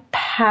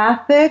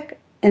empathic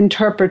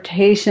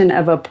interpretation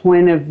of a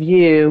point of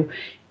view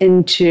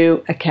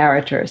into a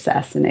character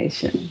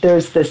assassination.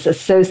 There's this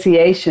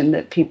association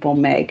that people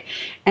make,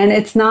 and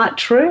it's not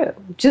true.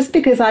 Just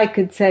because I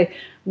could say,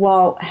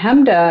 well,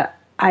 Hemda,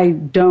 I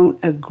don't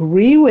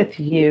agree with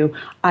you,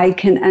 I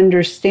can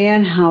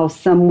understand how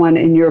someone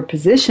in your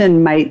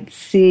position might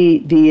see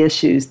the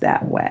issues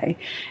that way.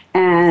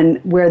 And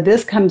where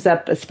this comes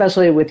up,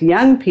 especially with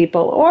young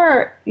people,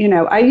 or,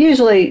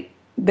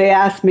 they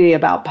ask me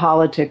about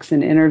politics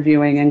and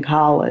interviewing in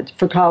college,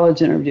 for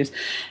college interviews.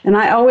 And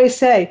I always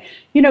say,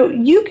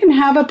 you can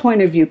have a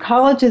point of view.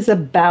 College is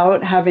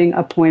about having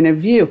a point of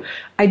view.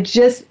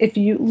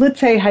 Let's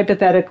say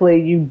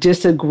hypothetically you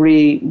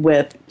disagree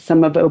with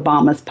some of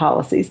Obama's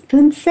policies,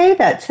 then say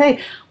that. Say,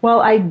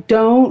 well, I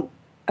don't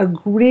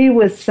agree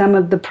with some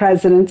of the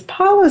president's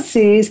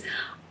policies.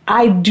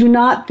 I do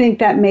not think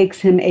that makes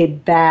him a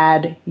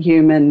bad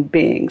human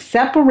being.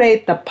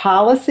 Separate the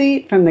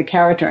policy from the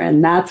character,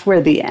 and that's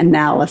where the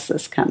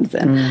analysis comes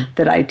in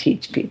that I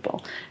teach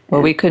people.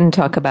 Well, we couldn't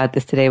talk about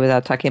this today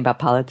without talking about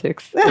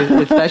politics,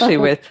 especially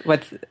with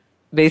what's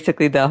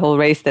basically the whole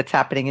race that's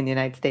happening in the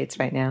United States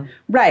right now.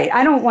 Right.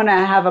 I don't want to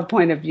have a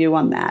point of view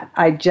on that.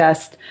 I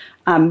just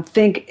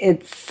think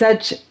it's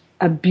such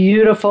a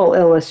beautiful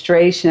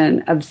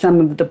illustration of some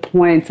of the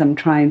points I'm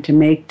trying to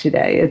make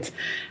today.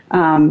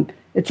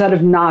 It sort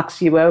of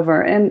knocks you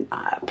over. And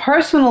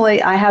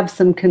personally, I have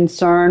some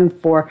concern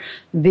for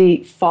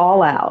the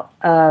fallout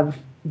of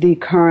the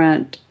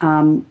current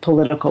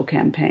political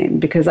campaign,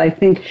 because I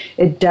think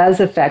it does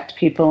affect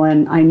people.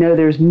 And I know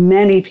there's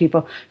many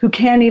people who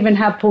can't even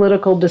have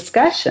political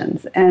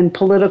discussions and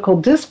political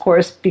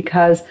discourse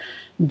because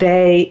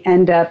it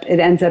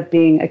ends up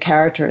being a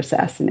character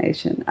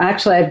assassination.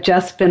 Actually, I've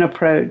just been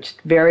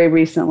approached very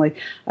recently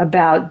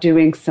about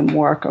doing some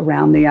work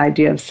around the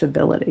idea of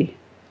civility.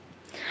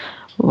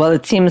 Well,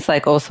 it seems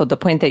like also the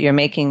point that you're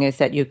making is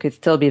that you could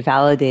still be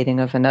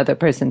validating of another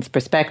person's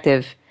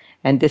perspective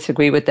and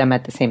disagree with them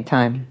at the same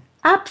time.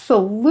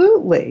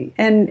 Absolutely.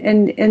 And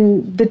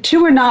the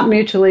two are not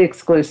mutually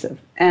exclusive.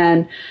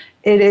 And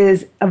it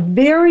is a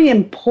very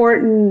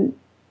important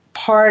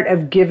part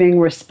of giving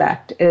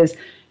respect is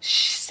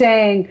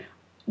saying,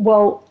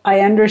 well,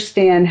 I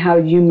understand how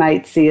you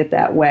might see it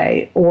that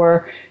way.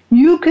 Or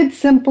you could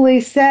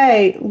simply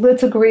say,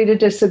 let's agree to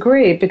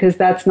disagree because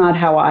that's not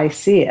how I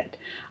see it.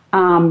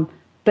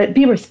 But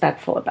be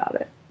respectful about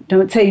it.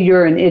 Don't say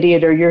you're an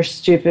idiot or you're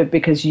stupid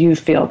because you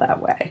feel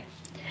that way.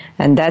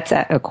 And that's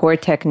a core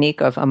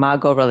technique of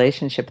imago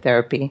relationship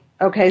therapy.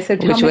 Okay, so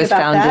tell me about that. Which was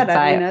founded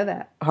I didn't know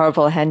that. by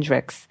Harville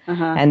Hendrix.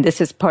 And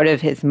this is part of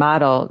his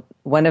model.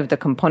 One of the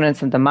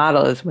components of the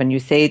model is when you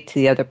say to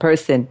the other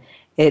person,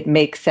 it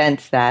makes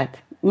sense that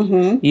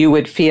you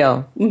would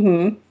feel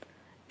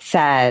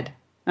sad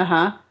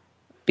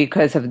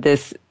because of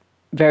this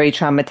very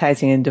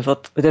traumatizing and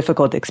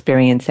difficult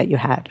experience that you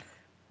had.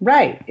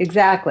 Right,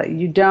 exactly.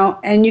 You don't,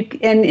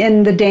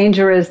 and the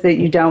danger is that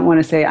you don't want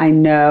to say, I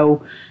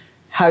know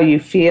how you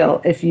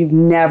feel if you've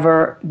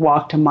never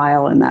walked a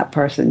mile in that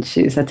person's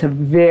shoes. That's a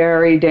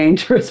very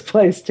dangerous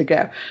place to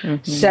go.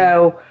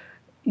 So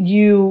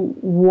you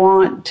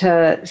want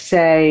to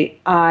say,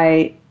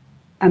 I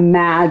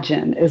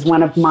imagine is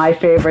one of my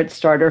favorite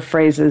starter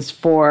phrases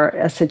for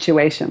a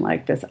situation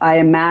like this. I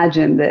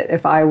imagine that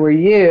if I were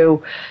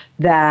you,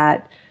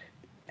 that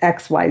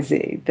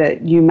XYZ,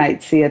 that you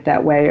might see it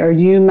that way, or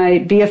you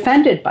might be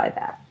offended by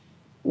that,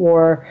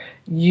 or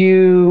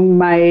you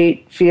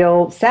might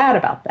feel sad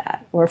about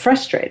that, or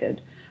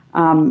frustrated.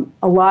 A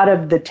lot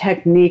of the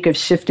technique of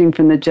shifting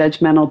from the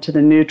judgmental to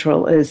the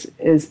neutral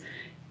is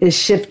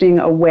shifting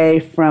away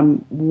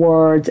from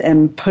words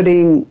and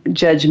putting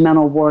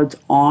judgmental words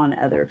on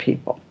other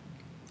people.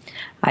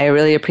 I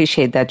really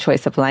appreciate that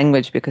choice of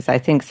language, because I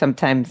think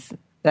sometimes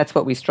that's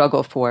what we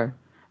struggle for.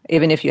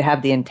 Even if you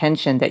have the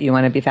intention that you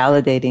want to be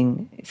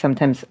validating,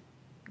 sometimes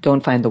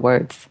don't find the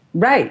words.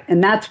 Right,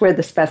 and that's where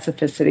the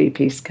specificity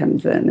piece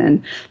comes in.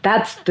 And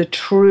that's the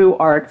true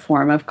art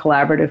form of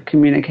collaborative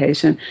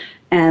communication,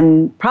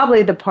 and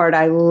probably the part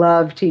I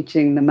love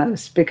teaching the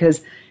most,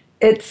 because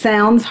it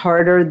sounds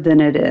harder than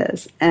it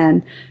is.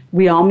 And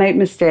we all make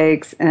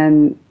mistakes,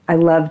 and I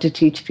love to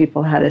teach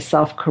people how to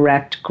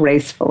self-correct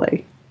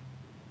gracefully.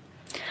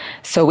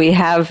 So we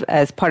have,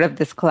 as part of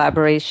this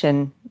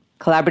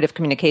collaborative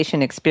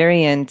communication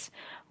experience,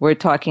 we're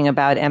talking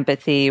about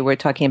empathy, we're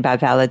talking about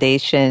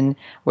validation,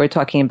 we're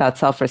talking about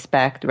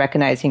self-respect,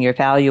 recognizing your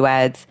value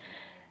adds,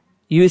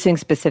 using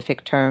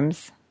specific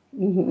terms.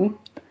 Mm-hmm.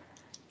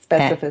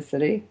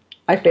 Specificity,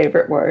 my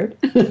favorite word.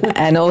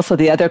 And also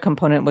the other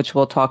component, which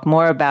we'll talk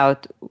more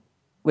about,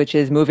 which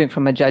is moving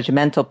from a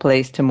judgmental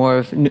place to more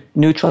of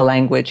neutral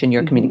language in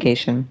your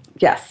communication.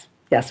 Yes,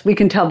 we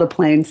can tell the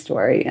plain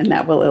story, and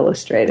that will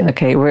illustrate it.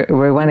 Okay,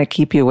 we want to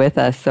keep you with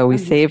us, so we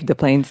saved the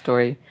plain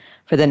story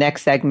for the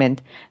next segment.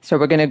 So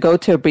we're going to go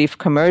to a brief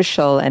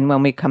commercial, and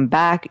when we come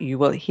back, you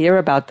will hear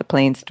about the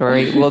plain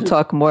story. We'll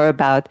talk more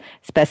about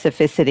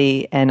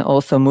specificity and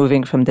also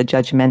moving from the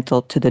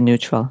judgmental to the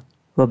neutral.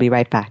 We'll be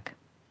right back.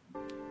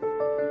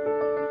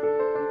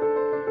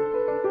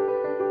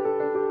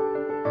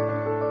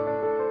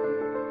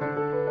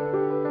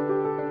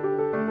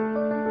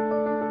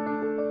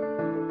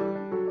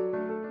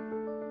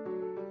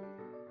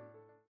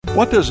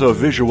 What does a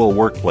visual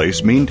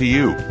workplace mean to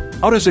you?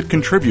 How does it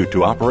contribute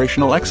to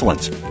operational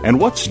excellence? And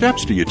what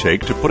steps do you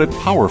take to put it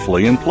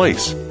powerfully in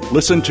place?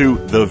 Listen to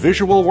The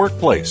Visual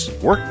Workplace,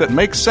 work that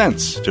makes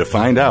sense, to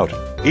find out.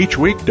 Each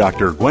week,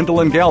 Dr.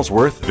 Gwendolyn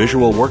Galsworth,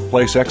 visual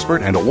workplace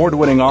expert and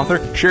award-winning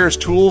author, shares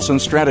tools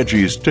and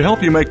strategies to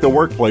help you make the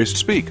workplace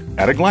speak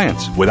at a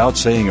glance without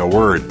saying a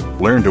word.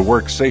 Learn to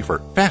work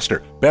safer,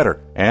 faster, better,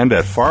 and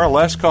at far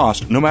less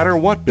cost, no matter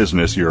what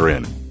business you're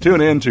in.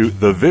 Tune in to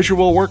The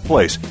Visual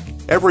Workplace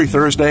every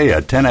Thursday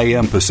at 10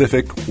 a.m.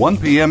 Pacific, 1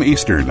 p.m.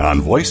 Eastern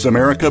on Voice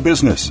America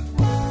Business.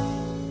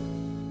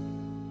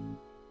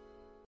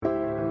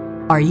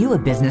 Are you a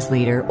business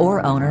leader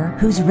or owner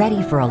who's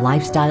ready for a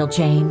lifestyle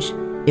change?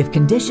 If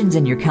conditions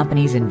in your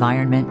company's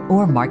environment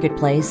or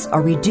marketplace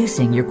are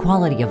reducing your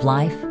quality of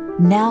life,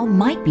 now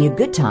might be a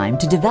good time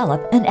to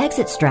develop an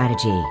exit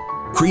strategy.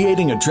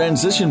 Creating a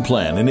transition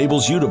plan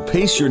enables you to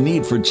pace your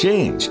need for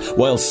change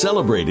while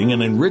celebrating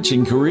an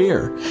enriching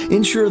career.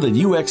 Ensure that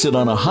you exit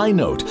on a high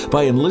note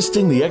by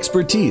enlisting the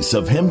expertise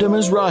of Hemda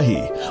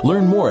Mizrahi.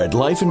 Learn more at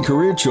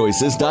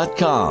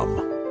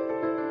lifeandcareerchoices.com.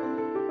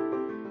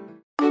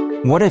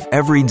 What if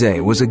every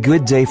day was a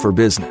good day for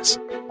business?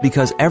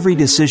 Because every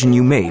decision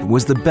you made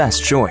was the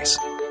best choice.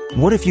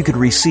 What if you could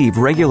receive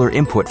regular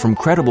input from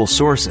credible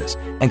sources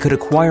and could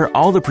acquire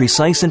all the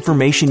precise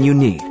information you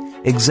need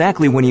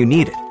exactly when you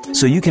need it,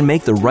 so you can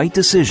make the right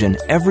decision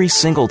every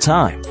single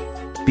time?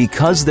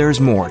 Because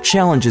There's More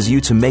challenges you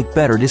to make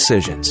better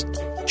decisions.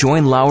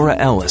 Join Laura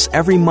Ellis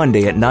every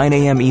Monday at 9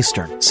 a.m.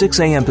 Eastern, 6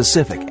 a.m.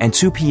 Pacific, and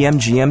 2 p.m.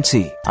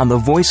 GMT on the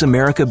Voice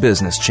America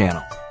Business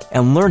Channel,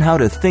 and learn how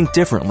to think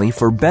differently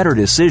for better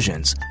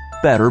decisions,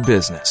 better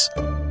business.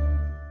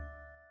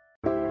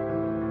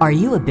 Are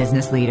you a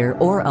business leader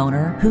or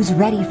owner who's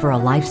ready for a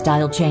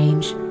lifestyle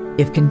change?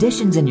 If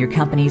conditions in your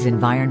company's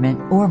environment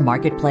or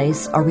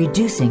marketplace are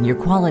reducing your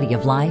quality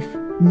of life,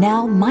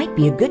 now might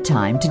be a good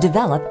time to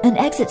develop an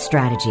exit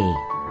strategy.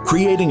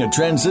 Creating a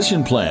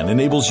transition plan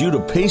enables you to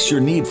pace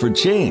your need for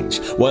change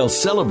while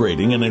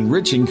celebrating an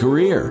enriching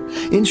career.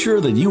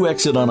 Ensure that you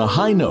exit on a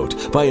high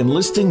note by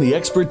enlisting the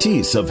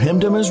expertise of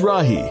Hemda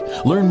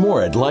Mizrahi. Learn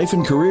more at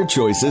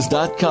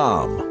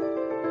lifeandcareerchoices.com.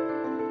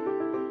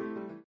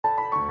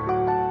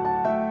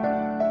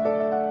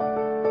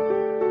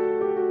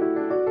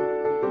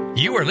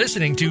 You are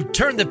listening to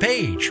Turn the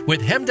Page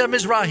with Hemda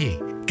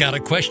Mizrahi. Got a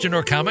question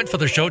or comment for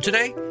the show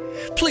today?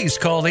 Please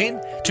call in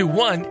to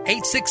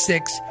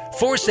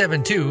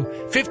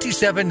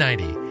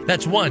 1-866-472-5790.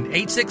 That's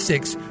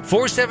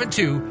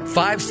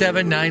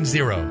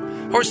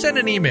 1-866-472-5790. Or send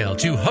an email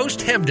to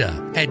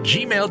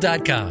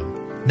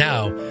hosthemda@gmail.com.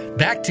 Now,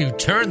 back to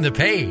Turn the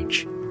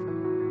Page.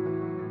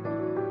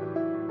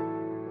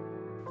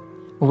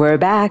 We're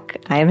back.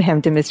 I am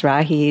Hemda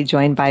Mizrahi,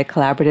 joined by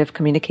collaborative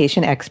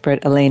communication expert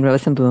Elaine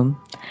Rosenblum.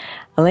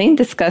 Elaine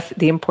discussed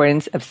the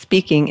importance of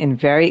speaking in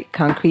very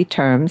concrete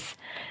terms,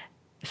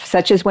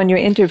 such as when you're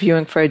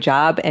interviewing for a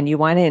job and you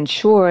want to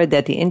ensure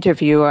that the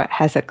interviewer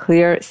has a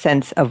clear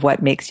sense of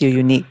what makes you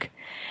unique.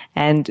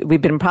 And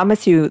we've been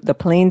promised you the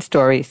plane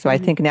story, so I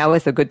think now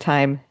is a good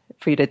time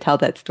for you to tell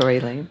that story,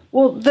 Elaine.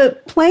 Well, the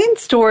plane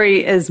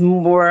story is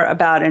more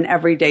about an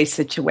everyday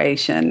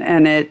situation,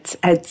 and it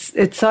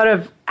sort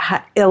of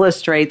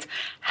illustrates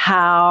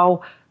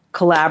how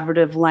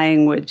collaborative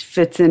language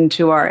fits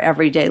into our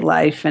everyday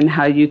life and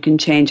how you can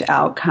change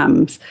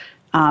outcomes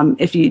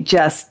if you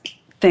just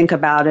think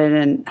about it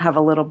and have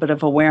a little bit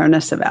of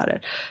awareness about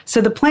it. So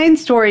the plane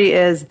story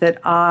is that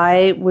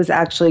I was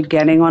actually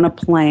getting on a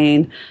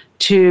plane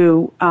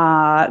to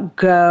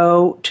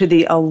go to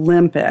the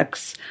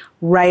Olympics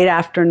right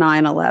after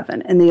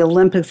 9/11. And the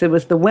Olympics, it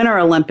was the Winter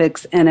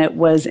Olympics, and it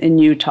was in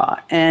Utah.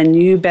 And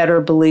you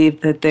better believe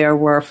that there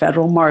were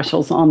federal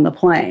marshals on the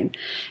plane.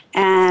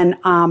 And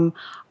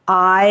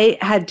I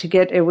had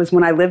to it was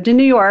when I lived in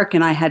New York,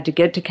 and I had to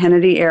get to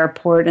Kennedy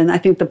Airport, and I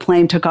think the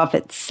plane took off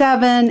at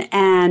 7,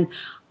 and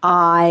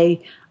I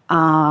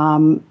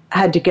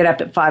had to get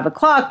up at 5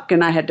 o'clock,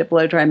 and I had to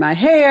blow dry my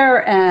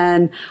hair,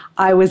 and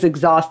I was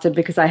exhausted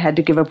because I had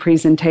to give a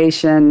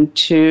presentation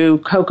to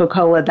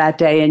Coca-Cola that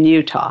day in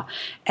Utah.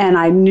 And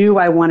I knew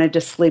I wanted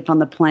to sleep on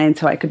the plane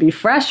so I could be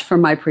fresh for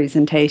my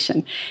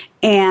presentation.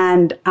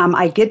 And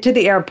I get to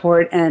the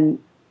airport, and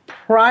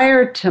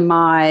prior to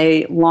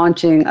my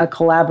launching a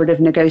collaborative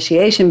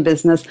negotiation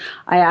business,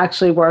 I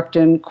actually worked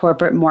in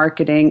corporate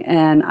marketing,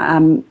 and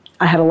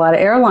I had a lot of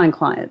airline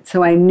clients.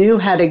 So I knew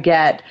how to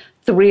get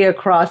 3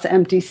 across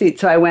empty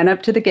seats. So I went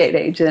up to the gate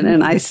agent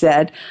and I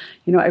said,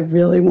 I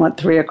really want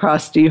 3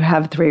 across. Do you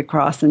have 3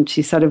 across? And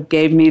she sort of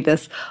gave me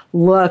this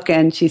look,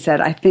 and she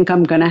said, I think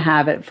I'm going to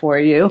have it for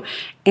you.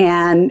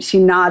 And she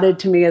nodded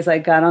to me as I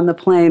got on the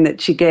plane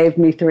that she gave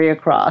me 3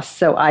 across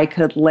so I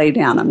could lay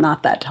down. I'm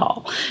not that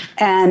tall.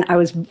 And I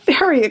was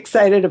very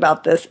excited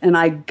about this. And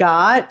I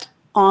got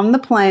on the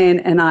plane,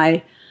 and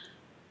I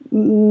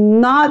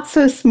not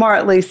so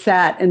smartly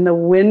sat in the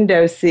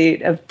window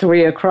seat of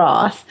 3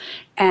 across.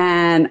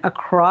 And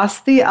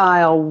across the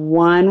aisle,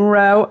 1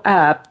 row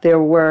up,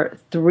 there were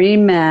 3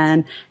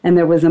 men, and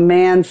there was a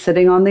man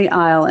sitting on the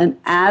aisle. And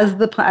as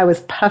I was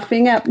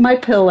puffing up my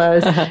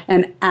pillows,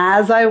 and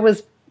as I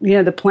was,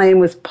 the plane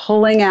was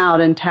pulling out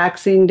and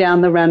taxiing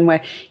down the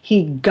runway,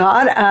 he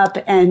got up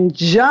and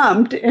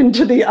jumped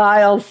into the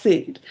aisle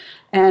seat.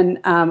 And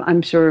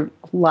I'm sure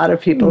a lot of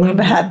people have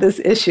had this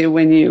issue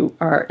when you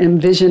are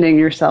envisioning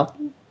yourself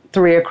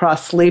 3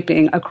 across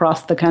sleeping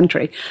across the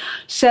country.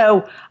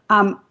 So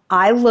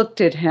I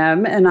looked at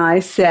him and I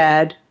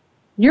said,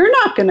 "You're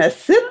not going to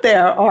sit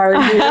there, are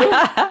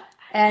you?"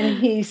 And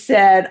he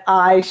said,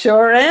 "I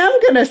sure am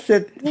going to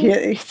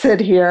sit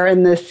here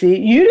in this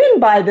seat. You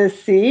didn't buy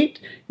this seat.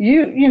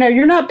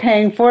 You're not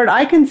paying for it.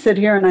 I can sit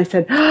here." And I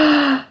said,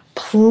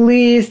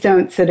 "Please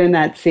don't sit in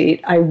that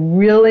seat. I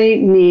really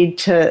need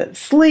to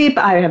sleep.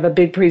 I have a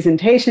big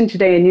presentation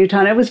today in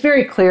Utah." And it was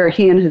very clear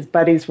he and his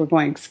buddies were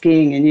going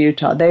skiing in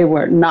Utah. They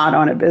were not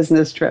on a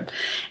business trip.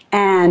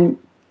 And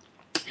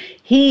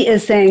he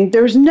is saying,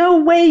 "There's no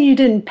way you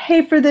didn't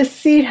pay for this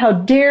seat. How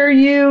dare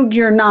you?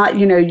 You're not,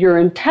 you're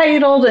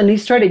entitled." And he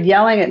started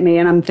yelling at me,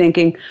 and I'm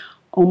thinking,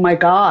 oh my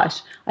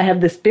gosh, I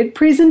have this big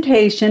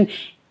presentation,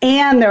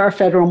 and there are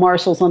federal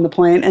marshals on the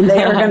plane, and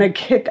they are going to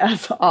kick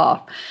us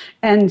off.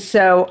 And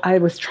so I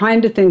was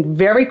trying to think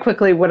very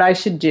quickly what I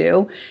should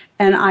do.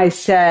 And I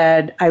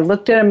said, I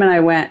looked at him and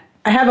I went,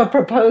 "I have a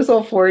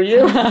proposal for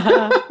you."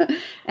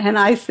 And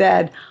I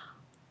said,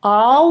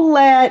 "I'll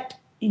let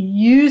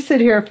you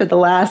sit here for the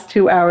last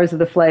 2 hours of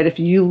the flight if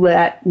you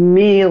let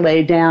me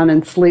lay down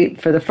and sleep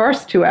for the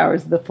first 2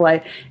 hours of the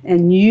flight.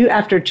 And you,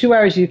 after 2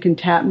 hours, you can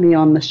tap me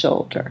on the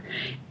shoulder."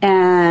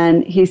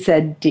 And he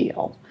said,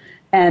 "Deal."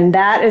 And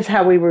that is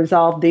how we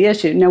resolved the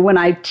issue. Now, when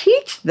I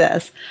teach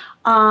this,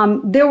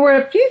 there were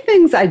a few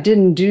things I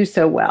didn't do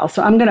so well.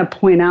 So I'm going to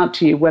point out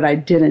to you what I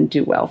didn't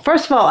do well.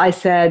 First of all, I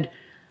said,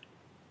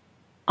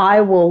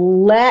 "I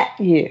will let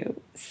you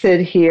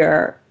sit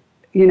here,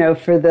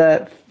 for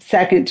the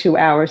second 2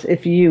 hours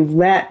if you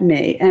let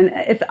me." And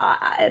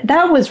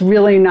that was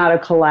really not a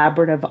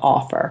collaborative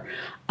offer.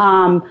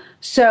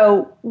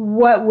 So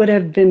what would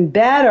have been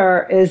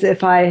better is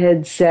if I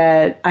had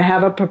said, "I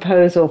have a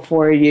proposal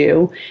for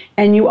you,"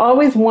 and you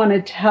always want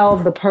to tell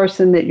the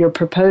person that you're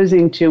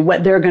proposing to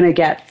what they're going to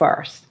get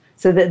first,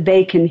 so that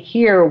they can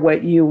hear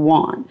what you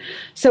want.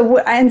 So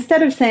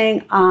instead of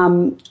saying,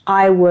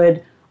 I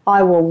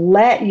will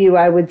let you,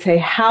 I would say,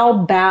 "How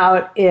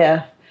about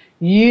if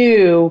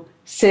you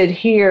sit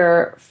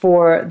here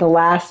for the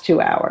last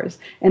 2 hours?"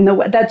 And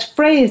that's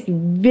phrased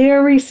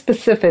very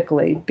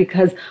specifically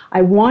because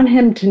I want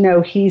him to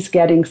know he's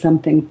getting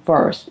something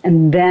first,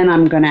 and then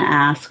I'm going to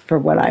ask for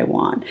what I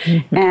want.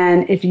 Mm-hmm.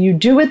 And if you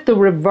do it the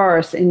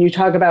reverse and you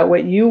talk about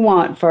what you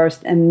want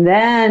first and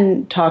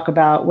then talk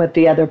about what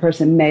the other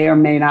person may or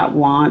may not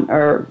want,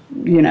 or,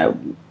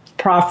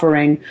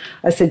 proffering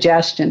a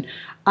suggestion,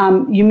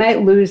 you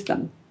might lose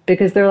them.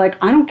 Because they're like,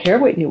 "I don't care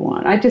what you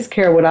want. I just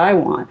care what I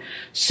want."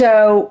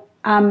 So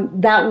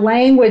that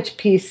language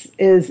piece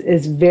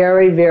is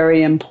very,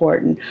 very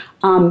important.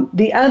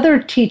 The other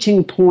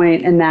teaching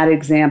point in that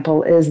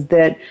example is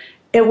that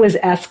it was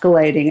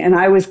escalating, and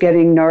I was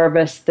getting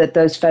nervous that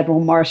those federal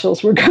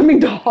marshals were coming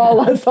to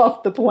haul us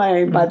off the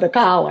plane by the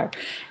collar.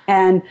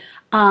 And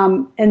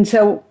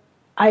so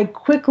I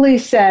quickly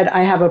said,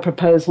 I have a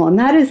proposal, and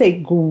that is a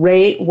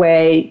great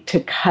way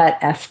to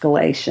cut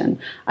escalation.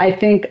 I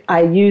think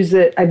I've used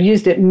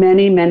it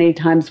many, many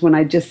times when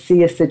I just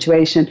see a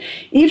situation.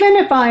 Even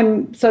if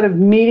I'm sort of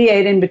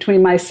mediating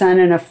between my son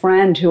and a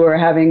friend who are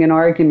having an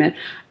argument,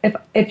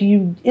 if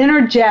you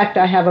interject,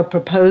 I have a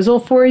proposal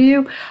for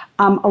you,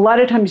 a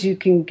lot of times you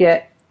can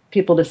get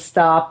people to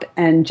stop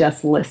and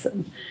just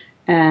listen.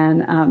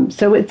 And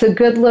so it's a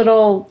good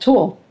little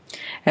tool.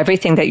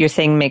 Everything that you're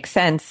saying makes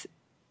sense.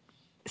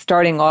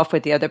 Starting off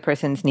with the other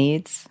person's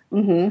needs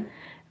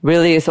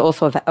really is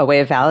also a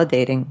way of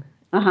validating.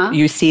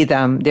 You see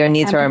them. Their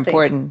needs are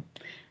important.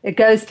 It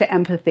goes to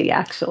empathy,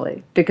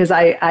 actually, because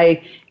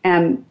I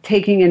am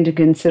taking into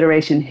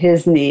consideration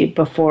his need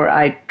before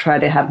I try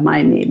to have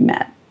my need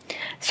met.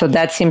 So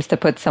that seems to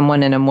put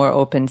someone in a more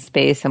open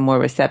space, a more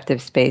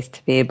receptive space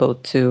to be able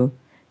to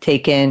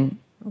take in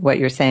what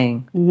you're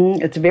saying.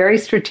 It's very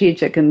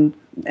strategic and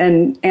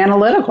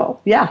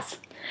analytical, yes.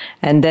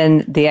 And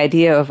then the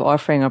idea of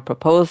offering a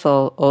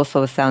proposal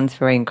also sounds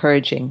very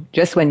encouraging.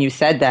 Just when you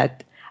said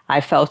that,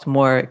 I felt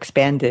more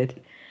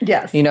expanded.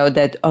 Yes. You know,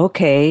 that,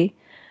 okay,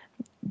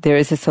 there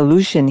is a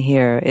solution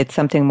here. It's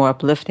something more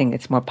uplifting.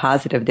 It's more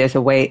positive. There's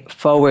a way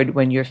forward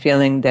when you're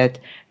feeling that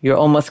you're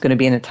almost going to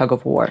be in a tug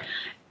of war.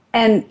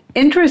 And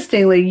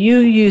interestingly, you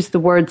use the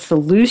word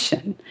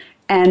solution.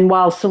 And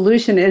while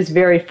solution is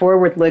very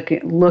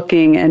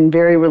forward-looking and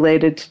very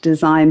related to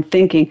design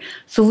thinking,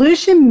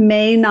 solution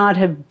may not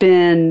have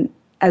been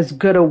as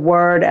good a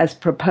word as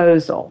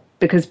proposal,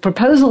 because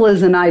proposal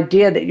is an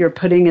idea that you're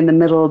putting in the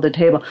middle of the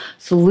table.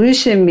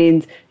 Solution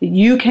means that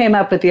you came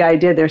up with the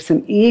idea. There's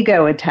some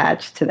ego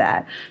attached to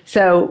that.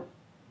 So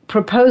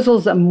proposal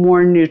is a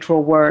more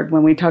neutral word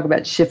when we talk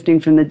about shifting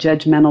from the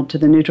judgmental to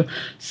the neutral.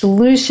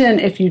 Solution,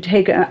 if you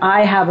take,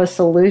 I have a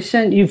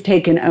solution, you've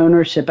taken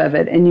ownership of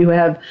it, and you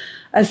have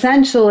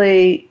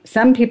essentially,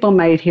 some people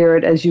might hear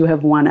it as you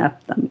have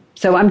one-upped them.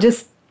 So I'm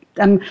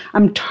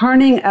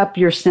turning up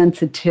your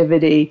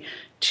sensitivity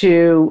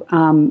to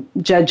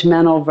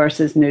judgmental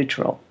versus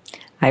neutral.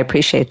 I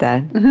appreciate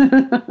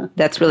that.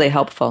 That's really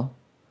helpful.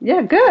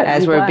 Yeah, good.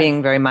 As we're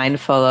being very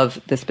mindful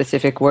of the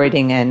specific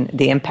wording and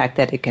the impact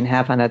that it can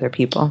have on other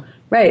people.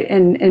 Right,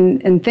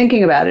 and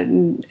thinking about it.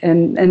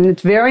 And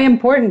it's very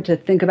important to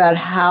think about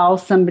how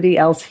somebody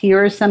else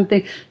hears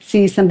something,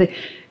 sees something.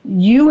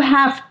 You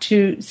have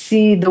to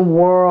see the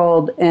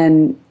world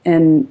and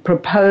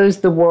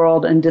propose the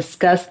world and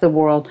discuss the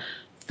world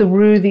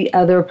through the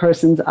other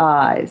person's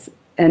eyes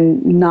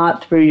and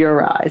not through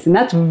your eyes. And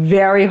that's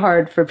very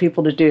hard for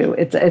people to do.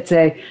 It's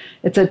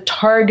a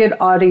target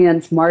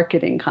audience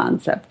marketing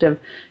concept of,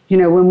 you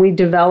know, when we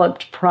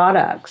developed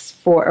products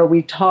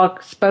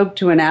spoke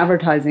to an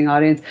advertising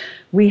audience,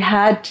 we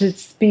had to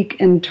speak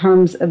in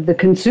terms of the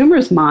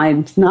consumer's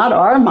minds, not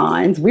our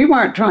minds. We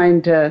weren't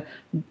buying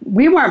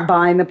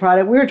the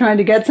product. We were trying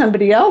to get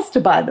somebody else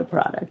to buy the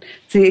product.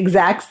 It's the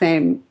exact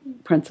same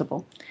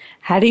principle.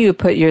 How do you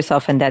put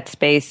yourself in that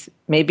space?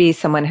 Maybe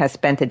someone has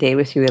spent a day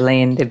with you,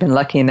 Elaine. They've been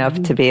lucky enough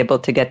to be able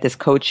to get this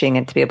coaching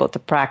and to be able to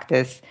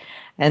practice.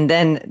 And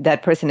then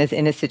that person is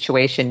in a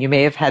situation. You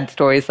may have had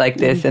stories like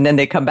this, and then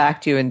they come back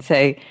to you and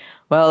say,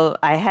 well,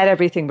 I had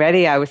everything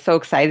ready. I was so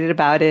excited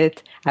about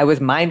it. I was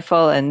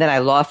mindful, and then I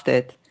lost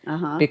it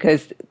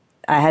because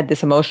I had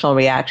this emotional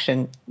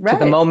reaction to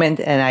the moment,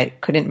 and I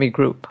couldn't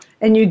regroup.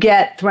 And you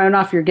get thrown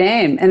off your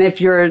game. And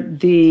if you're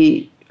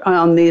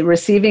on the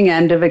receiving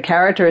end of a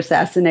character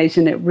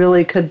assassination, it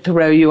really could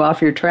throw you off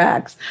your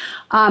tracks.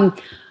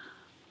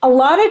 A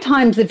lot of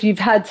times, if you've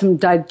had some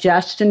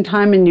digestion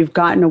time and you've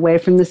gotten away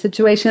from the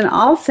situation,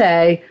 I'll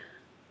say,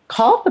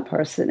 call the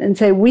person and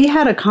say, we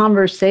had a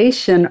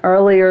conversation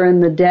earlier in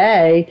the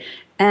day,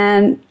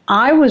 and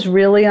I was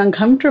really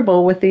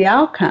uncomfortable with the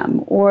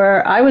outcome,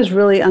 or I was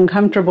really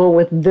uncomfortable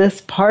with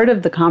this part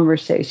of the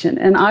conversation,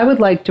 and I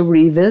would like to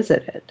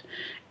revisit it,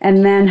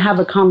 and then have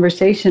a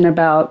conversation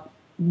about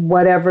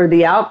whatever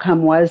the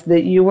outcome was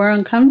that you were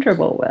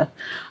uncomfortable with.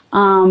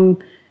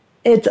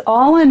 It's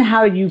all in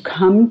how you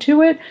come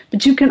to it,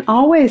 but you can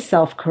always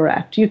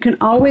self-correct. You can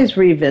always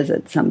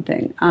revisit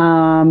something.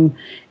 And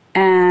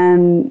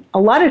a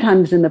lot of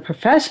times in the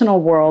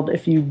professional world,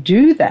 if you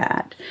do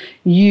that,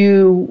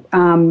 you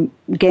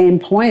gain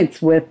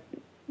points with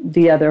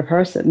the other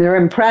person. They're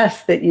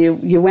impressed that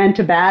you went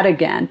to bat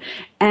again.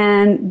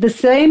 And the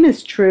same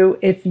is true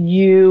if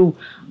you,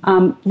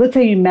 let's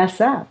say you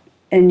mess up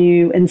and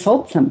you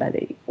insult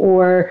somebody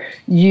or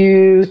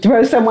you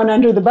throw someone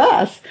under the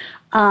bus,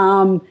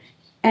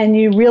 and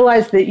you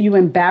realize that you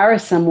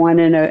embarrass someone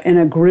in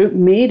a group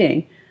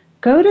meeting.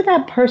 Go to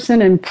that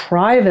person in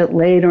private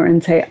later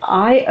and say,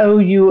 I owe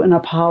you an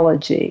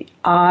apology.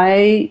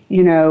 I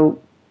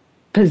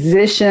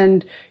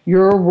positioned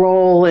your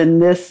role in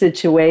this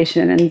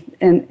situation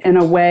and in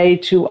a way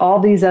to all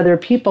these other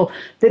people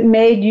that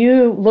made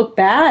you look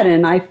bad,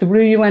 and I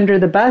threw you under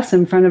the bus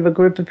in front of a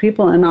group of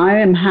people, and I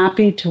am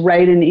happy to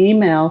write an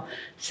email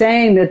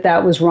saying that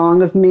that was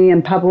wrong of me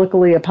and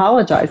publicly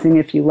apologizing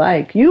if you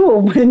like. You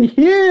will win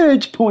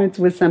huge points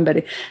with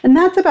somebody. And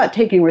that's about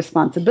taking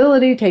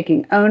responsibility,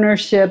 taking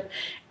ownership,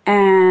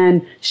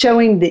 and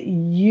showing that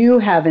you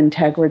have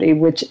integrity,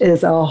 which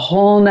is a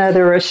whole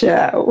nother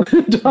show,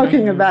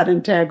 talking about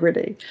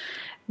integrity.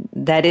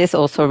 That is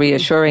also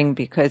reassuring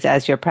because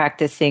as you're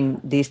practicing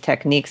these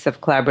techniques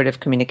of collaborative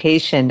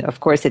communication, of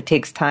course, it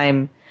takes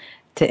time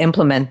to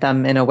implement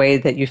them in a way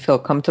that you feel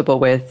comfortable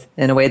with,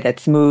 in a way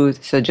that's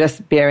smooth. So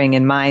just bearing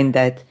in mind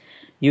that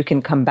you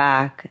can come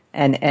back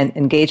and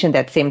engage in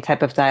that same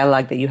type of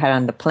dialogue that you had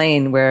on the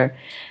plane where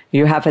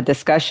you have a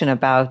discussion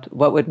about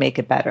what would make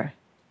it better.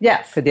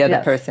 Yes. For the other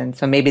person.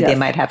 So maybe they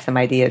might have some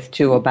ideas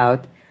too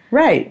about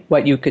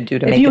what you could do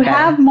to make it better. If you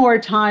have more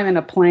time and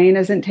a plane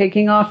isn't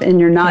taking off and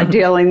you're not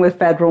dealing with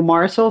federal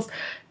marshals,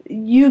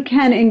 you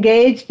can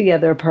engage the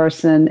other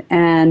person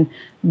and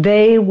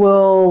they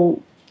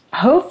will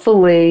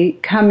hopefully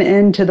come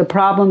into the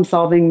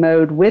problem-solving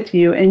mode with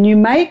you, and you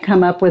might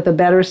come up with a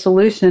better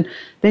solution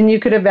than you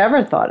could have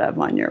ever thought of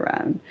on your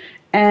own.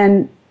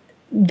 And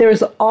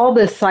there's all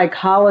this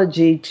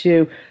psychology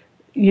to,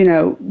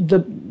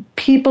 the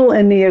people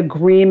in the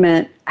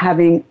agreement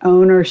having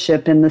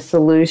ownership in the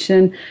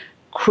solution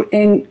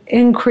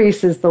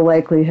increases the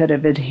likelihood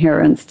of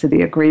adherence to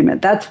the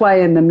agreement. That's why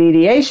in the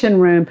mediation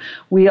room,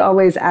 we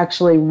always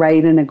actually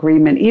write an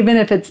agreement, even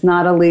if it's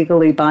not a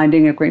legally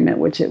binding agreement,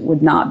 which it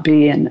would not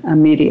be in a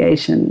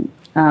mediation.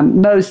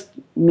 Most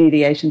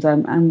mediations, I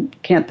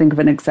can't think of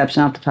an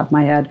exception off the top of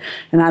my head,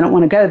 and I don't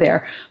want to go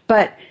there.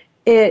 But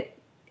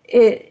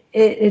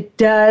it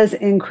does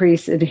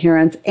increase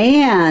adherence,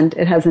 and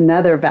it has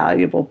another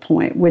valuable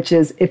point, which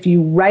is if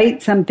you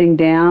write something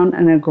down,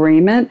 an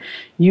agreement,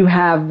 you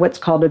have what's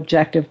called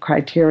objective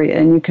criteria,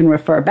 and you can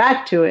refer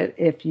back to it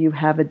if you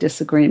have a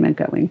disagreement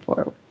going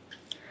forward.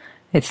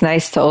 It's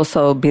nice to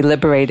also be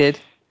liberated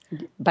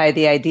by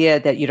the idea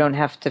that you don't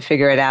have to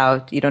figure it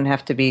out, you don't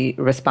have to be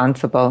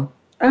responsible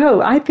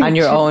I think on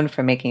your own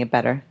for making it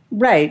better.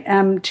 Right.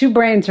 Two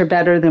brains are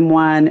better than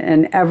one.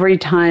 And every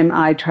time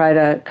I try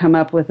to come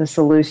up with a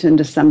solution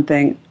to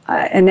something,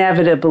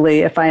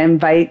 inevitably, if I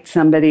invite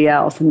somebody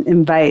else, and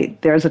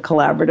invite, there's a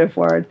collaborative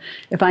word.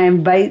 If I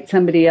invite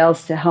somebody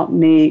else to help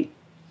me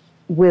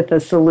with a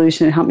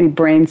solution, help me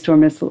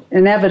brainstorm,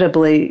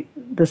 inevitably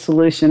the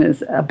solution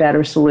is a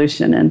better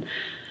solution. And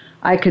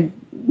I could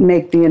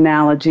make the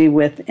analogy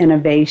with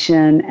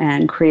innovation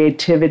and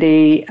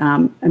creativity.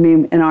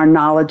 In our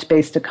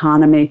knowledge-based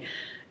economy,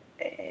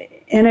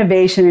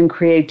 innovation and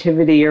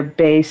creativity are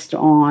based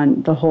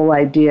on the whole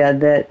idea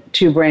that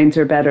two brains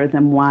are better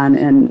than one.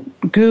 And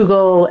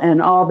Google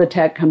and all the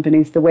tech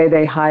companies, the way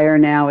they hire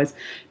now is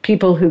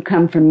people who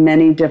come from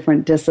many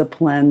different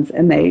disciplines,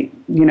 and they,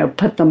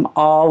 put them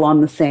all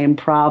on the same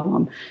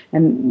problem.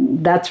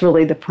 And that's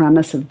really the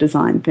premise of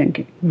design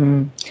thinking.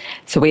 Mm.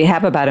 So we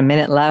have about a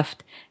minute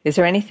left. Is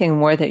there anything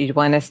more that you'd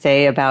want to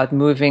say about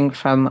moving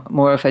from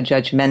more of a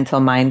judgmental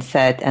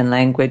mindset and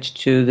language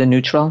to the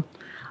neutral?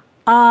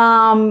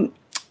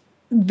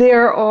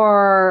 There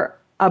are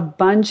a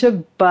bunch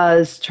of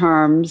buzz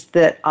terms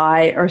that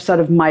are sort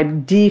of my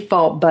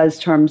default buzz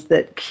terms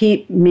that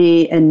keep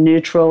me in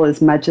neutral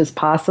as much as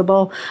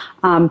possible.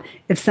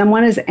 If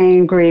someone is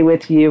angry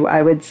with you,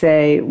 I would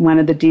say one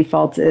of the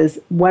defaults is,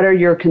 what are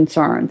your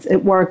concerns?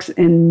 It works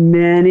in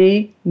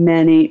many,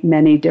 many,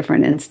 many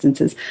different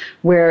instances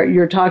where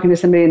you're talking to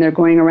somebody and they're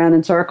going around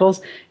in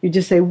circles. You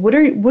just say,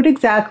 what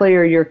exactly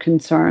are your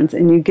concerns?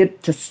 And you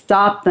get to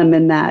stop them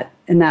in that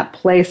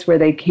place where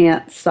they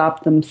can't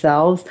stop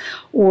themselves.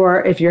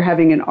 Or if you're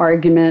having an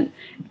argument,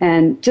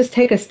 and just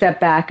take a step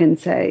back and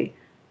say,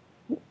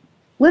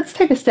 let's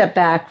take a step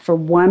back for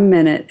 1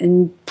 minute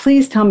and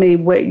please tell me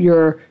what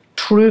your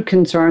true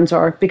concerns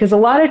are, because a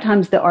lot of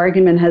times the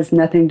argument has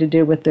nothing to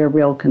do with their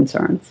real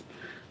concerns.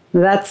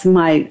 That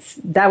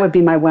would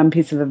be my one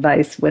piece of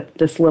advice with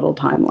this little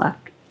time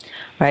left.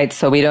 Right.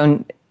 So we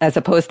don't, as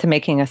opposed to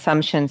making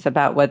assumptions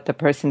about what the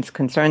person's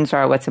concerns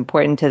are, what's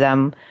important to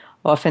them,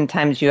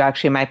 oftentimes you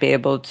actually might be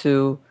able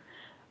to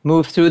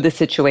move through the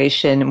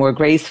situation more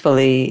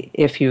gracefully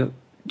if you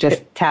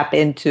just tap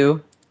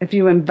into, if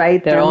you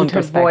invite their them own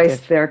to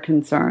voice their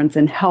concerns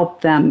and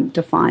help them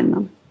define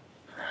them.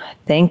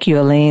 Thank you,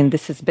 Elaine.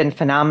 This has been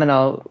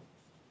phenomenal.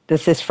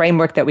 This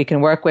framework that we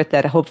can work with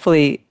that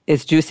hopefully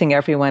is juicing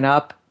everyone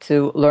up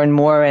to learn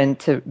more and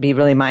to be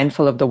really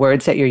mindful of the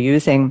words that you're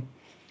using.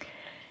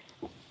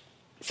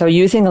 So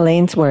using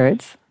Elaine's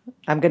words,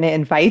 I'm going to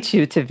invite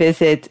you to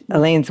visit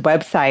Elaine's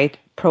website,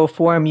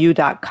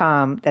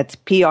 proformu.com. That's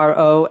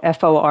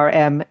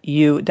proformu.com,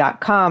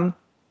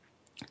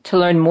 to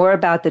learn more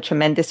about the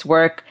tremendous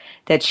work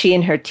that she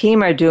and her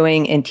team are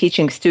doing in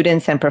teaching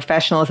students and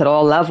professionals at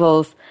all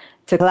levels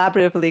to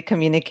collaboratively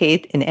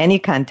communicate in any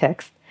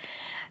context.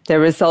 Their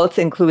results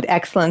include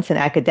excellence in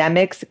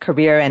academics,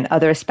 career, and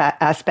other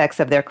aspects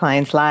of their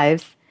clients'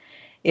 lives.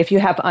 If you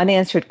have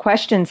unanswered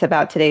questions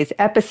about today's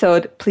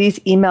episode, please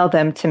email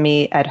them to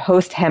me at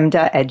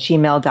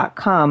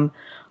hosthemda@gmail.com.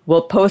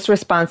 We'll post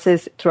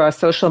responses through our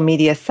social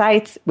media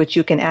sites, which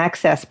you can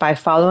access by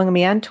following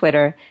me on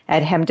Twitter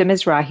at Hemda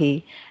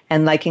Mizrahi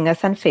and liking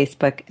us on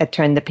Facebook at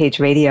Turn the Page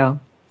Radio.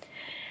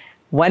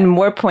 One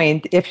more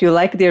point, if you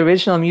like the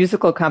original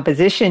musical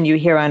composition you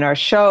hear on our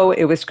show,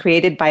 it was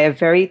created by a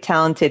very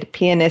talented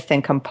pianist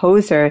and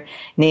composer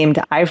named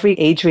Ivy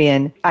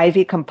Adrian.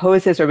 Ivy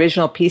composes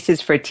original pieces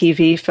for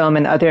TV, film,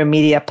 and other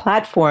media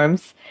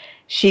platforms.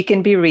 She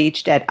can be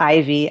reached at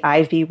Ivy,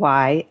 at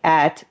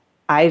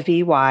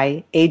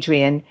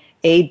Adrian,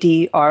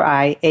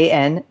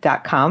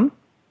 ADRIAN.com.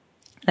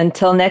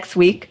 Until next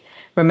week,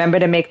 remember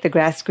to make the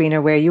grass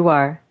greener where you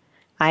are.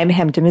 I'm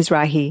Hemda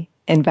Mizrahi,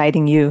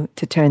 inviting you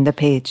to turn the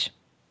page.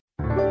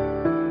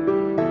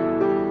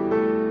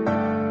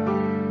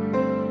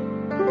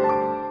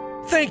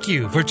 Thank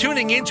you for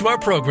tuning in to our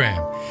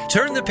program.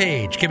 Turn the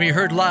Page can be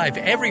heard live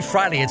every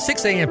Friday at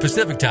 6 a.m.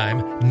 Pacific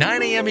Time,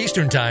 9 a.m.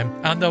 Eastern Time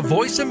on the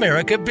Voice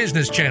America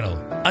Business Channel.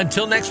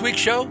 Until next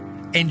week's show,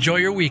 enjoy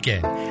your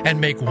weekend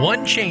and make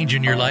one change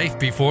in your life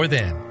before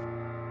then.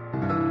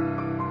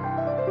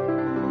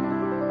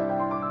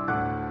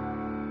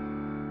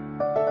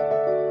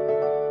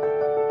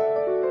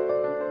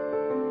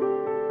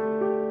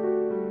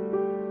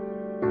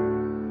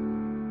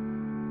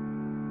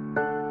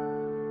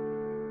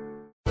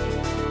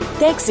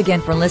 Thanks again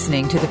for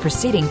listening to the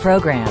preceding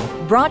program,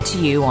 brought to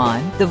you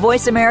on the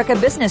Voice America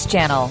Business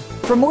Channel.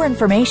 For more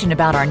information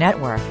about our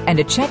network and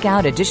to check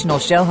out additional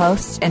show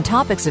hosts and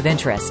topics of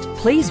interest,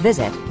 please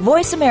visit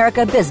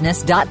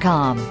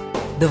voiceamericabusiness.com.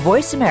 The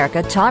Voice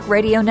America Talk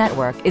Radio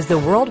Network is the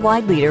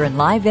worldwide leader in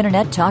live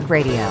Internet talk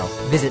radio.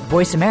 Visit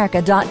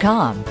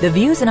voiceamerica.com. The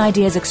views and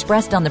ideas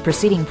expressed on the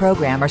preceding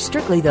program are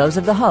strictly those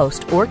of the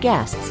host or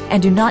guests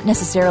and do not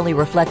necessarily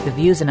reflect the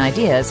views and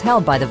ideas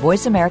held by the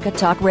Voice America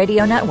Talk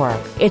Radio Network,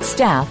 its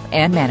staff,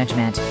 and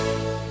management.